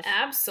have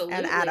Absolutely.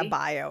 and add a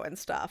bio and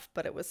stuff.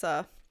 But it was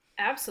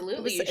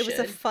Absolutely, it was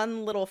a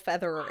fun little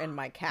feather in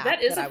my cap.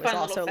 That is I a was fun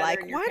little also feather like,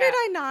 in your why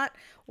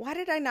cap.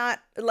 did I not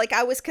like,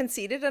 I was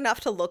conceited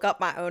enough to look up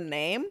my own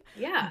name,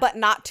 Yeah. but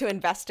not to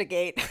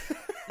investigate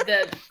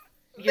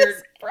Your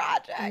this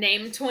project.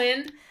 name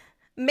twin.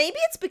 Maybe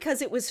it's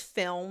because it was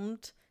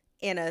filmed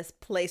in a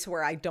place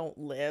where I don't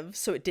live,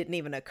 so it didn't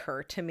even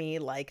occur to me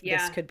like this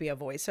Yeah. could be a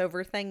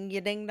voiceover thing, you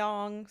ding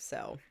dong.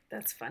 So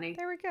That's funny.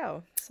 there we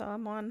go. So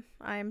I'm on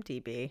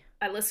IMDb.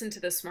 I listened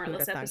to the Who'da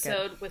Smartless thunk it?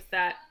 episode with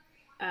that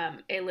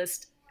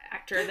A-list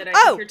actor that I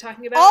Oh, think you're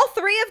talking about. All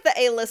three of the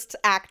A-list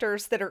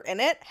actors that are in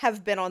it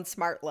have been on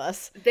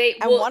Smartless.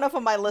 And one of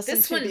them I listened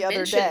this to one the other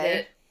mentioned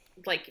day.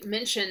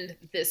 mentioned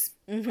this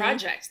Mhm.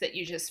 project that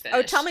you just finished.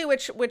 Oh, tell me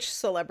which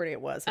celebrity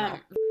it was. and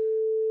Um,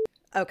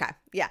 Okay,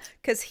 yeah,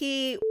 because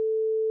he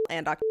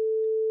and Dr.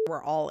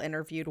 were all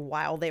interviewed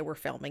while they were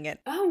filming it.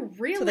 oh, So they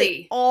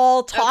really?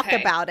 all talk Okay.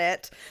 about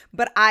it,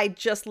 but I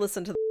just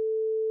listened to the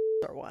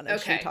one, and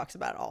Okay. she talks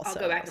about it also. I'll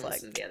go back I was and like,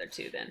 listen to the other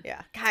two then.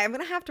 yeah. Guy, I'm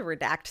going to have to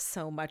redact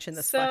so much in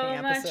this So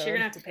fucking much. episode. You're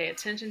gonna have to pay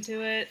attention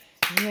to it.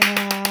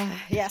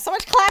 Yeah, so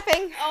much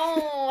clapping.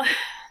 Oh,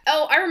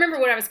 I remember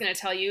what I was gonna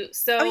tell you.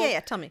 So, Oh, yeah,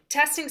 tell me.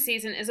 testing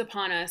season is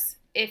upon us.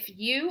 If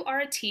you are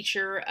a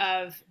teacher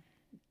of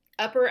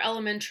upper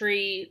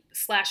elementary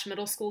 /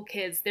 middle school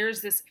kids,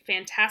 there's this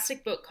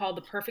fantastic book called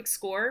The Perfect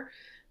Score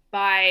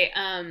by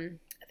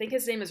I think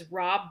his name is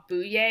Rob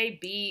Buyea,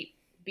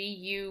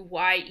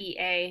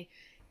 Buyea,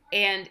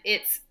 and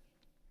it's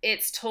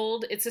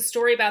it's a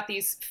story about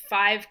these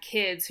 5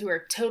 kids who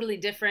are totally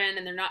different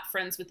and they're not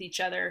friends with each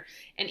other,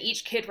 and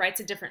each kid writes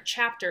a different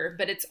chapter,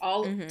 but it's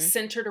all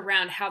centered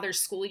around how their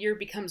school year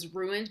becomes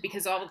ruined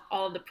because all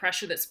of the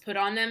pressure that's put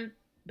on them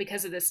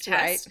because of this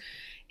test. Right.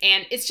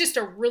 And it's just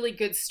a really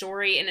good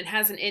story, and it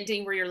has an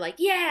ending where you're like,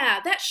 yeah,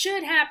 that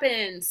should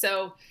happen.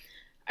 So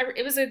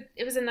it was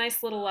a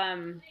nice little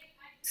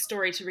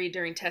story to read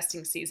during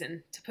testing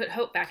season to put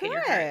hope back in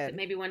your heart that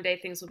maybe one day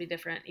things will be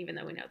different, even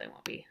though we know they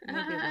won't be.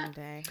 Maybe one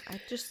day.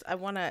 I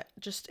want to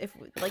if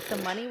like the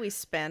money we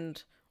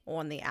spend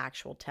on the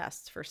actual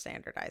tests for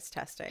standardized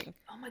testing.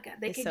 Oh my God,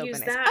 they could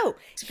use that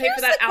to pay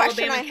for that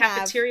Alabama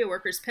cafeteria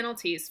workers'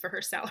 penalties for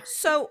her salary.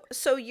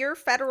 So your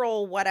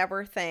federal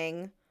whatever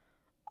thing,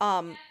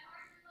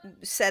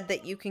 said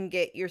that you can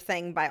get your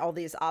thing by all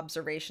these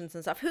observations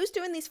and stuff. Who's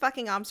doing these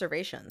fucking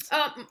observations?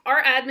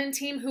 Our admin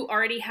team, who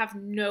already have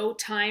no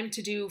time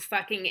to do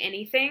fucking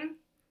anything.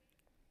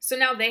 So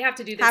now they have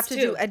to do this too.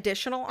 Do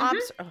additional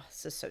obs? Oh,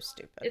 this is so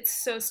stupid. It's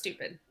so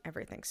stupid.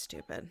 Everything's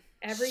stupid.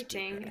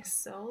 Everything is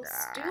so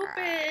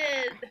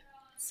stupid.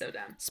 So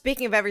dumb.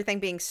 Speaking of everything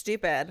being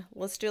stupid,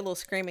 let's do a little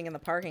screaming in the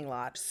parking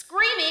lot.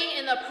 Screaming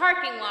in the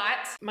parking lot.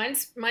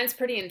 Mine's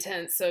pretty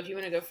intense, so if you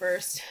want to go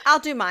first. I'll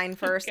do mine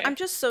first. Okay. I'm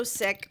just so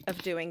sick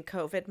of doing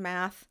COVID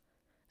math.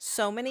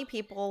 So many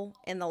people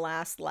in the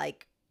last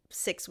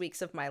 6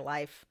 weeks of my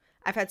life,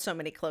 I've had so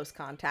many close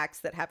contacts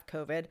that have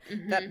COVID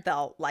that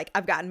they'll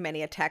I've gotten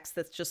many a text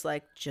that's just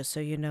just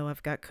so you know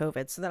I've got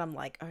COVID. So then I'm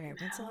like, okay,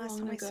 when's the last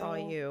time I saw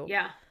you?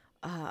 Yeah.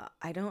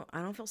 I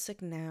don't feel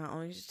sick now.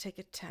 I need to take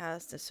a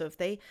test. So if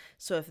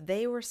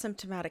they were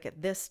symptomatic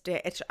at this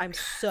day, I'm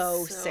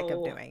so sick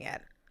of doing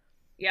it.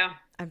 Yeah.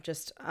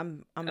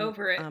 I'm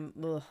over it.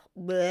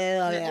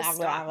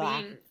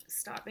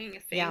 Stop being a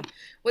thing. Yeah.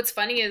 What's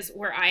funny is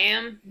where I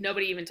am,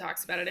 nobody even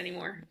talks about it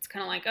anymore. It's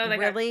kind of like, oh,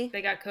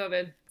 they got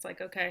COVID. It's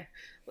like, okay.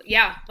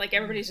 Yeah. Like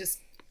everybody's just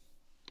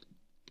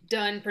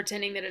done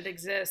pretending that it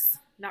exists.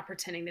 Not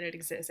pretending that it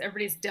exists.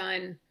 Everybody's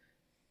done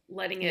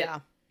letting it.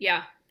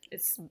 Yeah.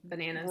 It's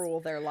bananas.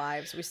 Rule their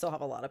lives. We still have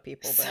a lot of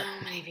people so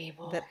many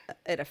people that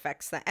it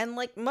affects that. And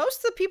most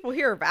of the people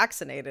here are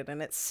vaccinated,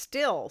 and it's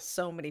still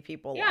so many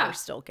people are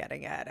still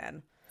getting it.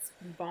 And it's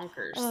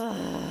bonkers.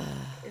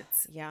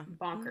 It's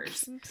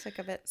bonkers. I'm sick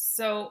of it.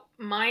 So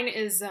mine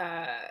is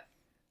kind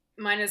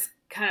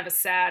of a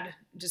sad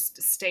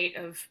just state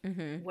of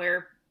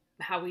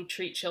how we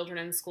treat children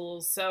in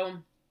schools. So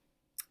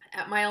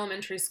at my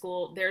elementary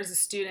school, there's a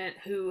student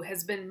who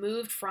has been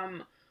moved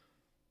from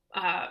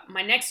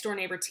my next door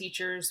neighbor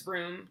teacher's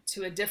room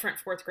to a different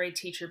 4th grade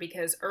teacher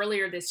because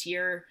earlier this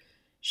year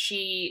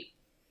she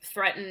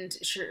threatened,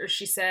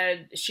 she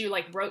said, she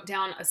wrote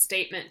down a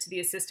statement to the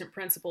assistant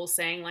principal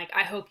saying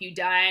I hope you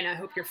die and I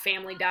hope your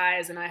family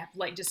dies, and I have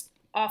just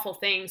awful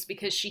things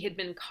because she had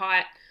been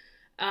caught.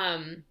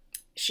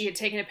 She had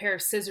taken a pair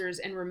of scissors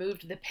and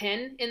removed the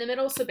pin in the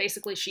middle. So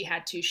basically she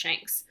had 2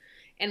 shanks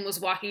and was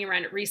walking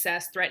around at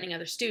recess threatening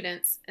other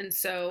students. And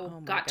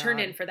so got turned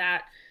in for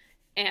that.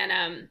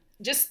 And,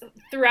 just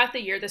throughout the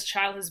year, this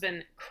child has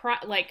been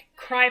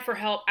cry for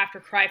help after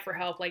cry for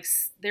help.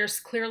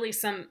 There's clearly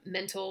some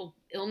mental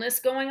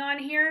illness going on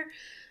here,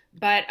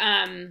 but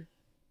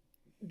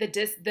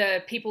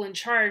the people in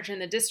charge in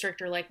the district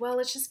are like, well,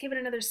 let's just give it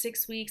another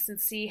 6 weeks and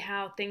see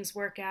how things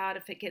work out.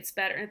 If it gets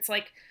better, and it's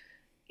like,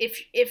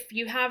 if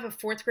you have a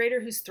 4th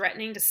grader who's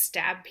threatening to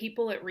stab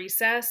people at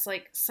recess,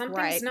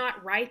 something's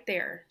not right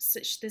there. So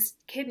this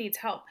kid needs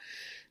help.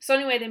 So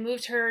anyway, they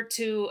moved her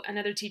to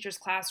another teacher's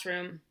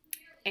classroom.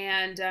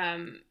 And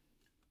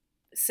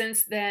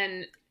since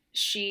then,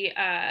 she,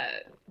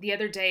 the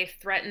other day,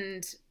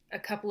 threatened a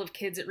couple of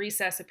kids at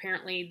recess,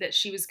 apparently, that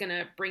she was going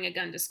to bring a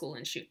gun to school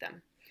and shoot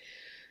them.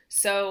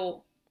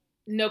 So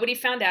nobody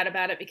found out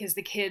about it because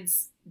the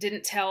kids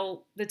didn't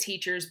tell the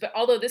teachers. But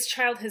although this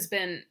child has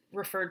been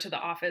referred to the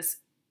office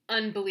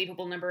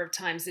unbelievable number of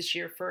times this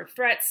year for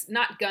threats,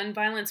 not gun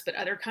violence, but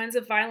other kinds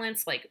of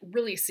violence,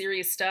 really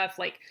serious stuff,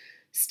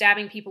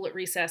 stabbing people at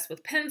recess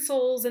with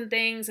pencils and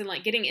things, and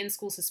getting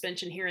in-school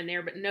suspension here and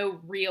there, but no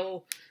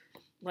real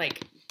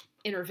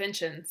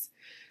interventions.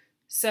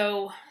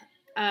 So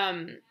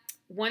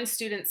one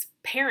student's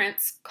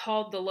parents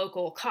called the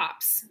local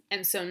cops,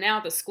 and so now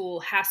the school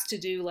has to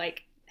do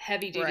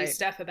heavy-duty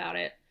stuff about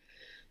it.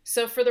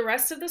 So for the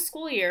rest of the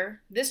school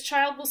year, this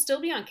child will still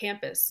be on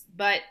campus,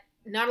 but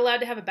not allowed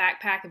to have a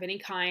backpack of any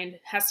kind,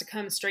 has to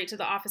come straight to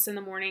the office in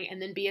the morning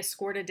and then be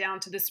escorted down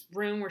to this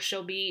room where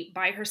she'll be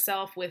by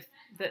herself with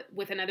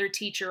another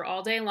teacher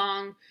all day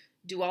long,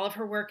 do all of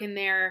her work in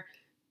there,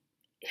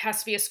 has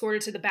to be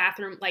escorted to the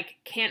bathroom,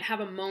 can't have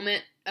a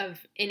moment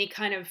of any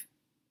kind of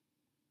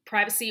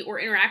privacy or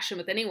interaction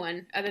with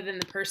anyone other than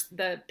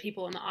the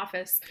people in the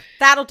office.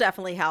 That'll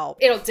definitely help.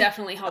 It'll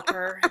definitely help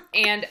her.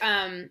 And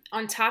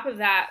on top of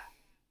that,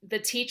 the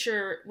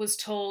teacher was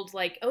told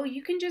oh,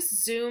 you can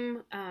just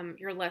Zoom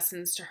your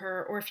lessons to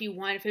her, or if it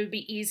would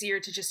be easier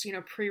to just,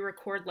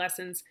 pre-record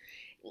lessons.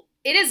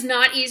 It is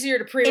not easier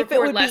to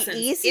pre-record lessons.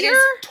 Be easier? It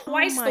is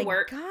twice the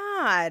work.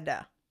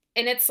 God.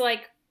 And it's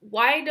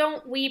why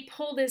don't we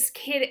pull this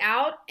kid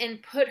out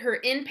and put her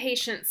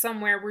inpatient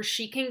somewhere where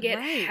she can get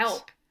Right.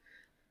 help?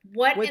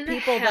 What With in the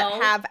people hell?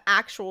 that have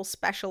actual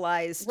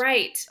specialized.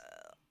 Right.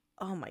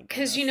 Oh my goodness.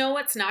 Because you know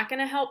what's not going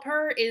to help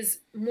her is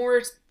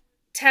more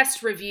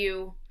test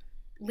review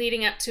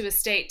leading up to a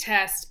state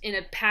test in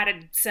a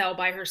padded cell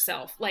by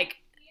herself. Like,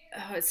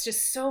 it's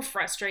just so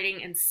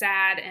frustrating and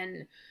sad,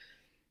 and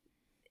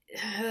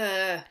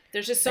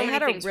there's just so They many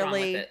had a things wrong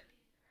with it.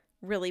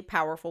 really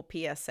powerful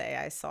PSA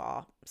I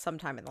saw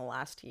sometime in the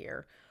last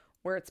year,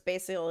 where it's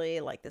basically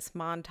like this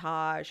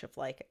montage of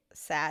like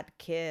sad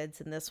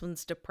kids, and this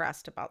one's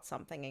depressed about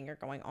something, and you're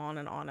going on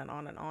and on and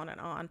on and on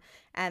and on.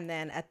 And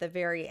then at the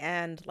very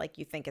end, like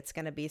you think it's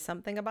going to be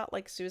something about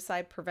like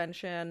suicide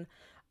prevention.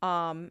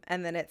 And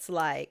then it's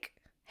like,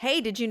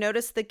 hey, did you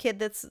notice the kid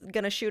that's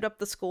going to shoot up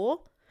the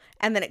school?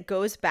 And then it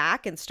goes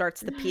back and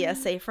starts the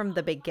PSA from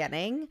the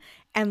beginning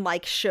and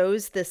like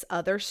shows this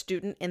other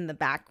student in the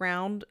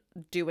background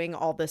doing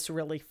all this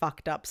really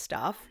fucked up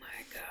stuff. Oh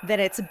my God. Then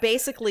it's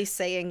basically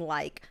saying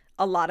like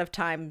a lot of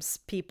times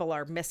people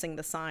are missing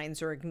the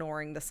signs or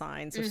ignoring the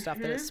signs of stuff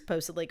that is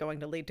supposedly going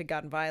to lead to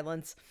gun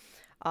violence.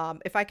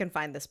 If I can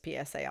find this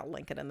PSA, I'll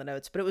link it in the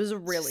notes, but it was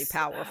really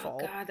powerful.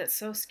 Oh God, that's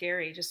so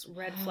scary. Just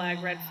red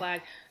flag, red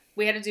flag.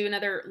 We had to do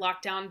another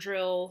lockdown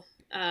drill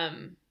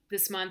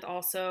this month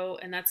also,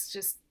 and that's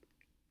just,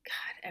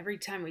 God, every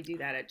time we do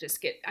that,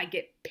 I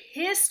get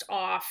pissed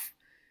off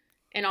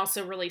and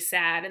also really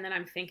sad. And then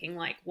I'm thinking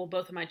like, well,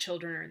 both of my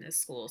children are in this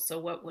school, so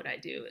what would I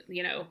do?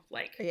 You know,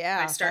 like,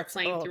 Yeah, I start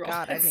playing through all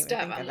God, I that didn't even stuff.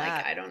 think of I'm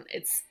like, that.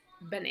 it's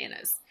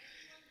bananas.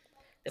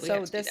 That we So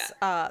have to do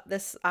that.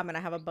 this I'm gonna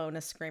have a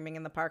bonus screaming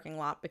in the parking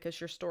lot because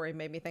your story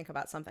made me think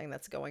about something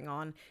that's going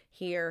on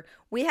here.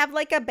 We have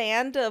like a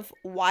band of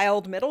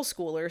wild middle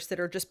schoolers that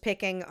are just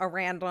picking a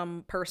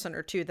random person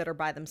or two that are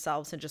by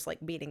themselves and just like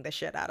beating the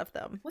shit out of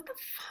them. What the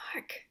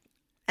fuck?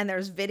 And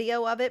there's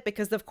video of it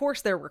because of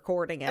course they're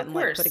recording it Of and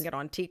like course. putting it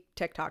on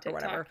TikTok or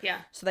whatever. Yeah.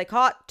 So they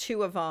caught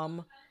two of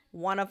them.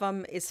 One of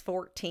them is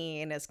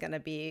 14,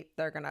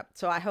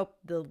 so I hope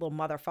the little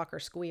motherfucker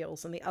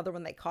squeals. And the other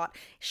one they caught,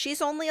 she's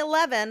only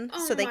 11,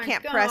 Oh so they my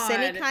can't press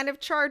any God. kind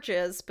of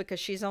charges because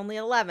she's only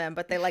 11,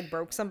 but they like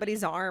broke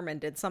somebody's arm and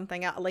did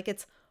something out. Like,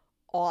 it's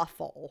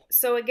awful.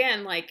 So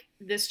again, like,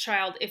 this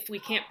child, if we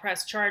can't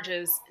press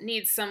charges,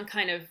 needs some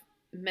kind of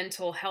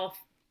mental health.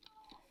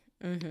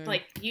 Mm-hmm.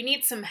 Like, you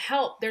need some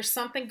help. There's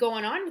something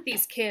going on with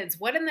these kids.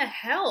 What in the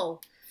hell?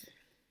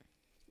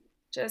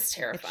 Just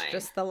terrifying. It's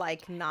just the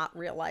like not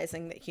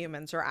realizing that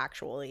humans are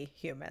actually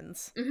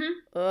humans.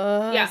 Mm-hmm.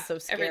 Ugh, Yeah. so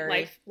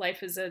scary.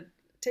 Life is a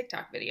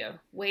TikTok video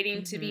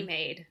waiting to be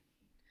made,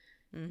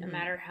 no Mhm.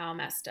 matter how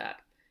messed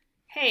up.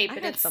 Hey, I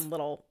but had it's some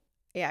little.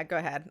 Yeah, go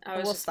ahead. I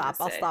was We'll just gonna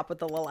stop. I'll say. stop with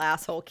the little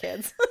asshole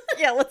kids.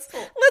 Yeah, let's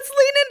lean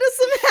into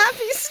some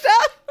happy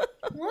stuff.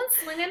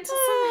 let's lean into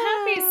some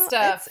happy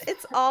stuff.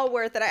 It's all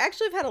worth it. I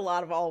actually have had a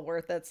lot of all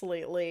worth it's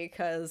lately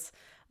because,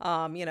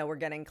 we're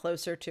getting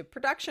closer to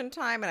production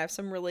time, and I have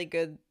some really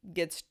good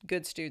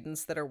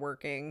students that are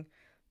working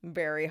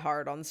very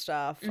hard on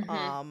stuff.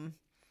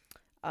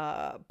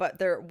 But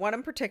there one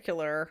in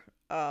particular,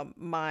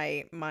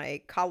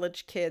 my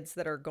college kids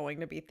that are going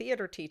to be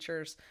theater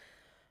teachers.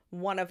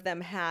 One of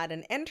them had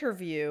an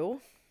interview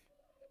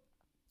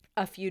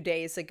a few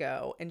days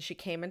ago, and she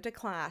came into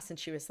class and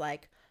she was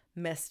like,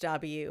 Miss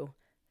W,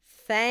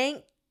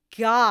 thank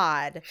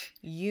God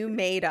you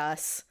made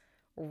us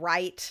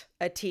write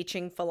a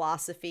teaching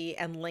philosophy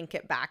and link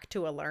it back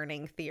to a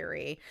learning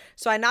theory.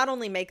 So I not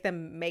only make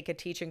them make a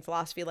teaching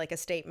philosophy, like a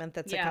statement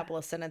that's a couple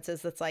of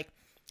sentences that's like,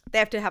 they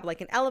have to have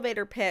like an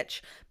elevator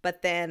pitch,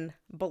 but then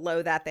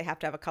below that they have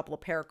to have a couple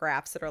of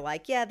paragraphs that are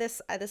like, yeah,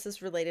 this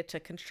is related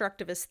to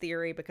constructivist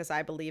theory because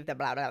I believe that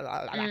blah, blah,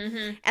 blah, blah.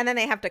 Mm-hmm. And then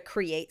they have to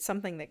create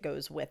something that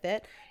goes with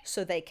it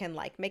so they can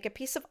like make a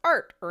piece of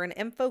art or an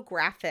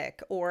infographic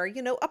or,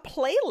 a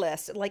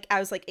playlist. Like, I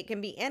was like, it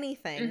can be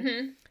anything.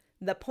 Mm-hmm.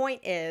 The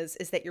point is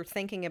that you're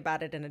thinking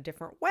about it in a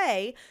different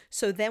way.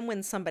 So then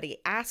when somebody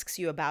asks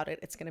you about it,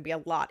 it's going to be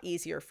a lot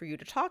easier for you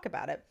to talk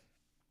about it.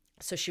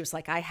 So she was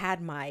like, I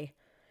had my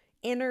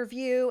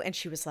interview and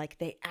she was like,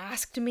 they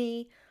asked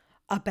me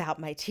about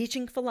my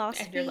teaching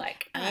philosophy And you're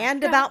like,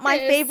 and about my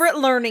favorite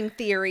learning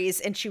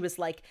theories. And she was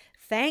like,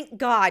 thank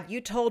God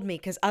you told me,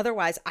 because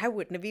otherwise I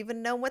wouldn't have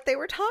even known what they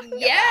were talking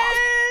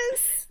about.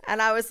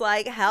 And I was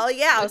like, hell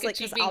yeah. I was like,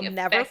 because I'll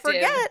never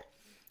forget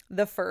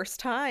the first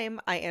time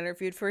I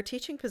interviewed for a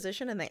teaching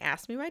position and they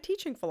asked me my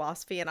teaching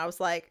philosophy. And I was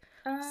like,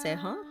 say,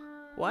 huh?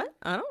 What?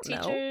 I don't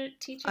know.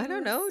 I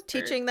don't know.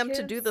 Teaching them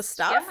to do the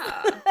stuff.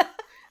 Yeah.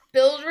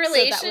 Build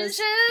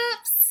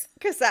relationships.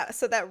 Because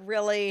that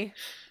really,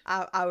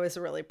 I was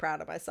really proud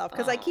of myself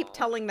because I keep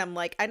telling them,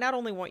 like, I not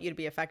only want you to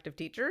be effective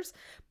teachers,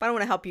 but I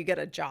want to help you get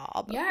a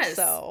job. Yes.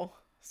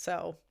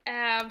 So.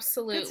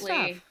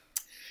 Absolutely.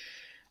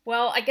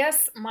 Well, I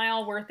guess my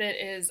all worth it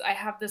is I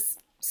have this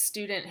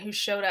student who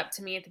showed up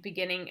to me at the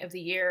beginning of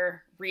the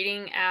year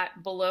reading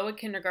at below a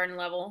kindergarten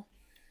level.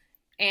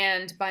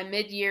 And by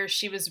mid-year,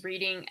 she was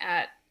reading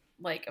at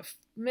like a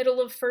middle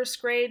of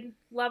first grade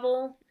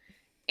level.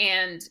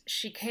 And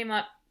she came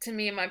up to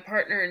me and my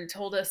partner and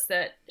told us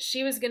that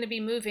she was going to be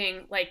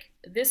moving like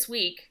this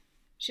week.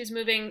 She's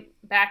moving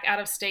back out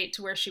of state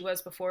to where she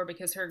was before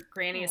because her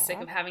granny is sick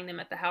of having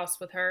them at the house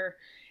with her,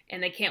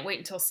 and they can't wait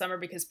until summer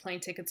because plane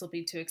tickets will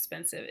be too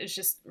expensive. It's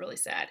just really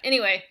sad.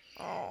 Anyway,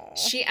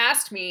 she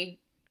asked me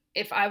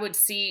if I would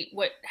see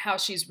how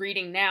she's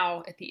reading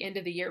now at the end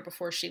of the year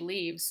before she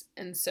leaves.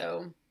 And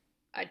so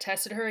I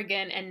tested her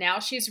again, and now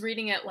she's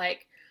reading at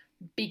like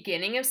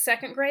beginning of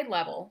second grade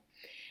level.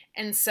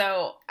 And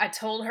so I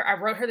told her, I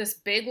wrote her this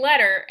big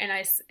letter, and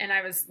I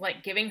was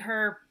like giving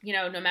her,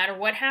 no matter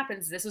what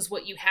happens, this is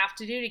what you have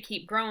to do to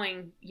keep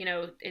growing.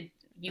 You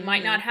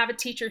might not have a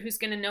teacher who's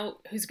going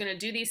to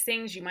do these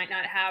things. You might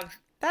not have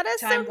that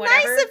is time, so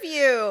whatever. Nice of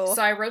you.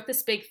 So I wrote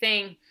this big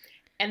thing,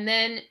 and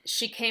then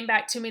she came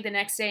back to me the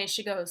next day and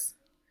she goes,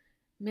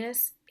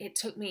 Miss, it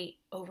took me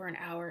over an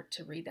hour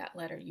to read that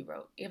letter you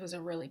wrote. It was a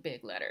really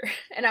big letter.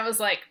 And I was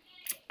like,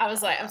 I'm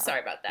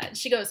sorry about that. And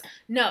she goes,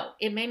 no,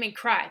 it made me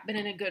cry, but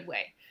in a good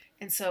way.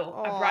 And so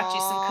I brought you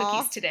some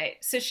cookies today.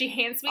 So she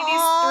hands me these 3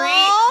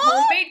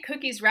 homemade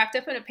cookies wrapped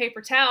up in a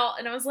paper towel.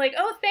 And I was like,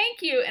 oh,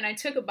 thank you. And I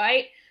took a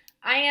bite.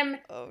 I am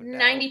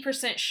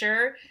 90%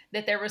 sure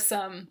that there was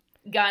some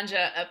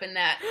ganja up in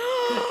that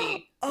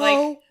cookie.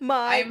 Oh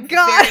my I'm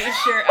God. very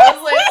sure. I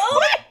was like,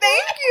 oh,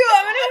 thank you.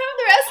 I'm going to have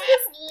the rest of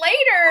this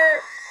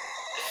later.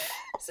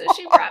 So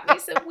she brought me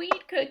some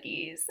weed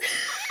cookies.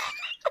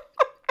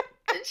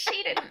 And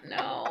she didn't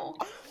know.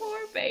 Poor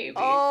baby.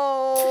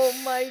 Oh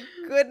my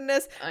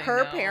goodness. I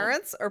Her know.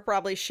 parents are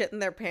probably shitting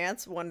their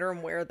pants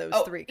wondering where those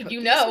 3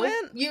 cookies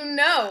went.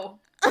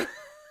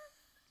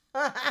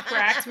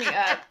 Cracked me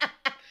up.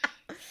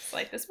 It's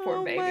like this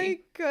poor baby. Oh my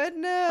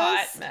goodness.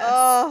 Hot mess.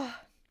 Oh,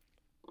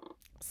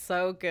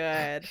 so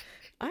good.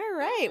 All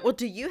right. Well,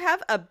 do you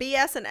have a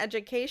BS in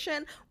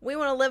education? We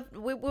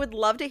would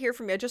love to hear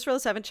from you. I just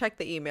realized I haven't checked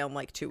the email in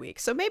like 2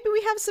 weeks. So maybe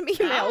we have some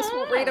emails.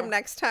 We'll read them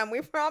next time. We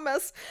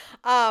promise.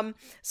 So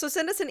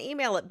send us an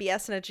email at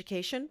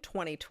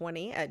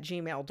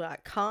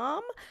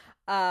bsineducation2020@gmail.com.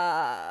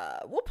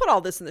 We'll put all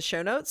this in the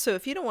show notes. So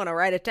if you don't want to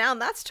write it down,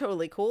 that's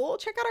totally cool.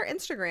 Check out our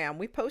Instagram.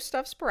 We post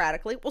stuff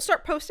sporadically. We'll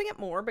start posting it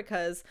more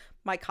because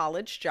my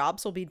college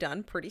jobs will be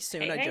done pretty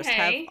soon. I just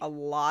have a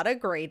lot of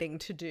grading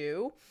to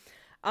do.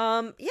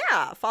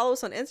 Follow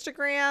us on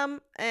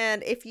Instagram.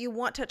 And if you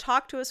want to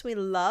talk to us, we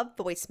love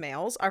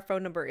voicemails. Our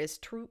phone number is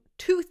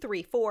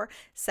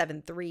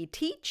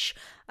 234-73-TEACH.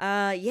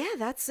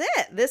 That's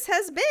it. This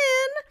has been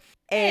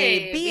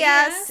a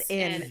BS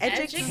in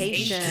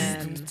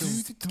education.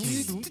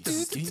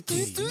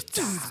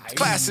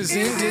 Class is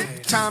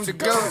ended, time to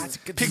go.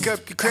 Pick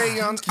up your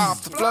crayons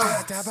off the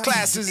floor.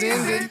 Class is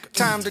ended,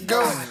 time to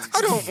go.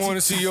 I don't want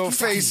to see your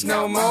face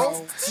no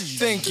more.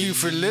 Thank you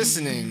for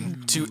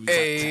listening to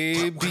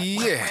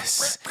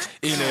ABS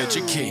in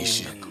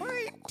Education.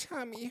 My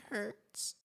tummy hurts.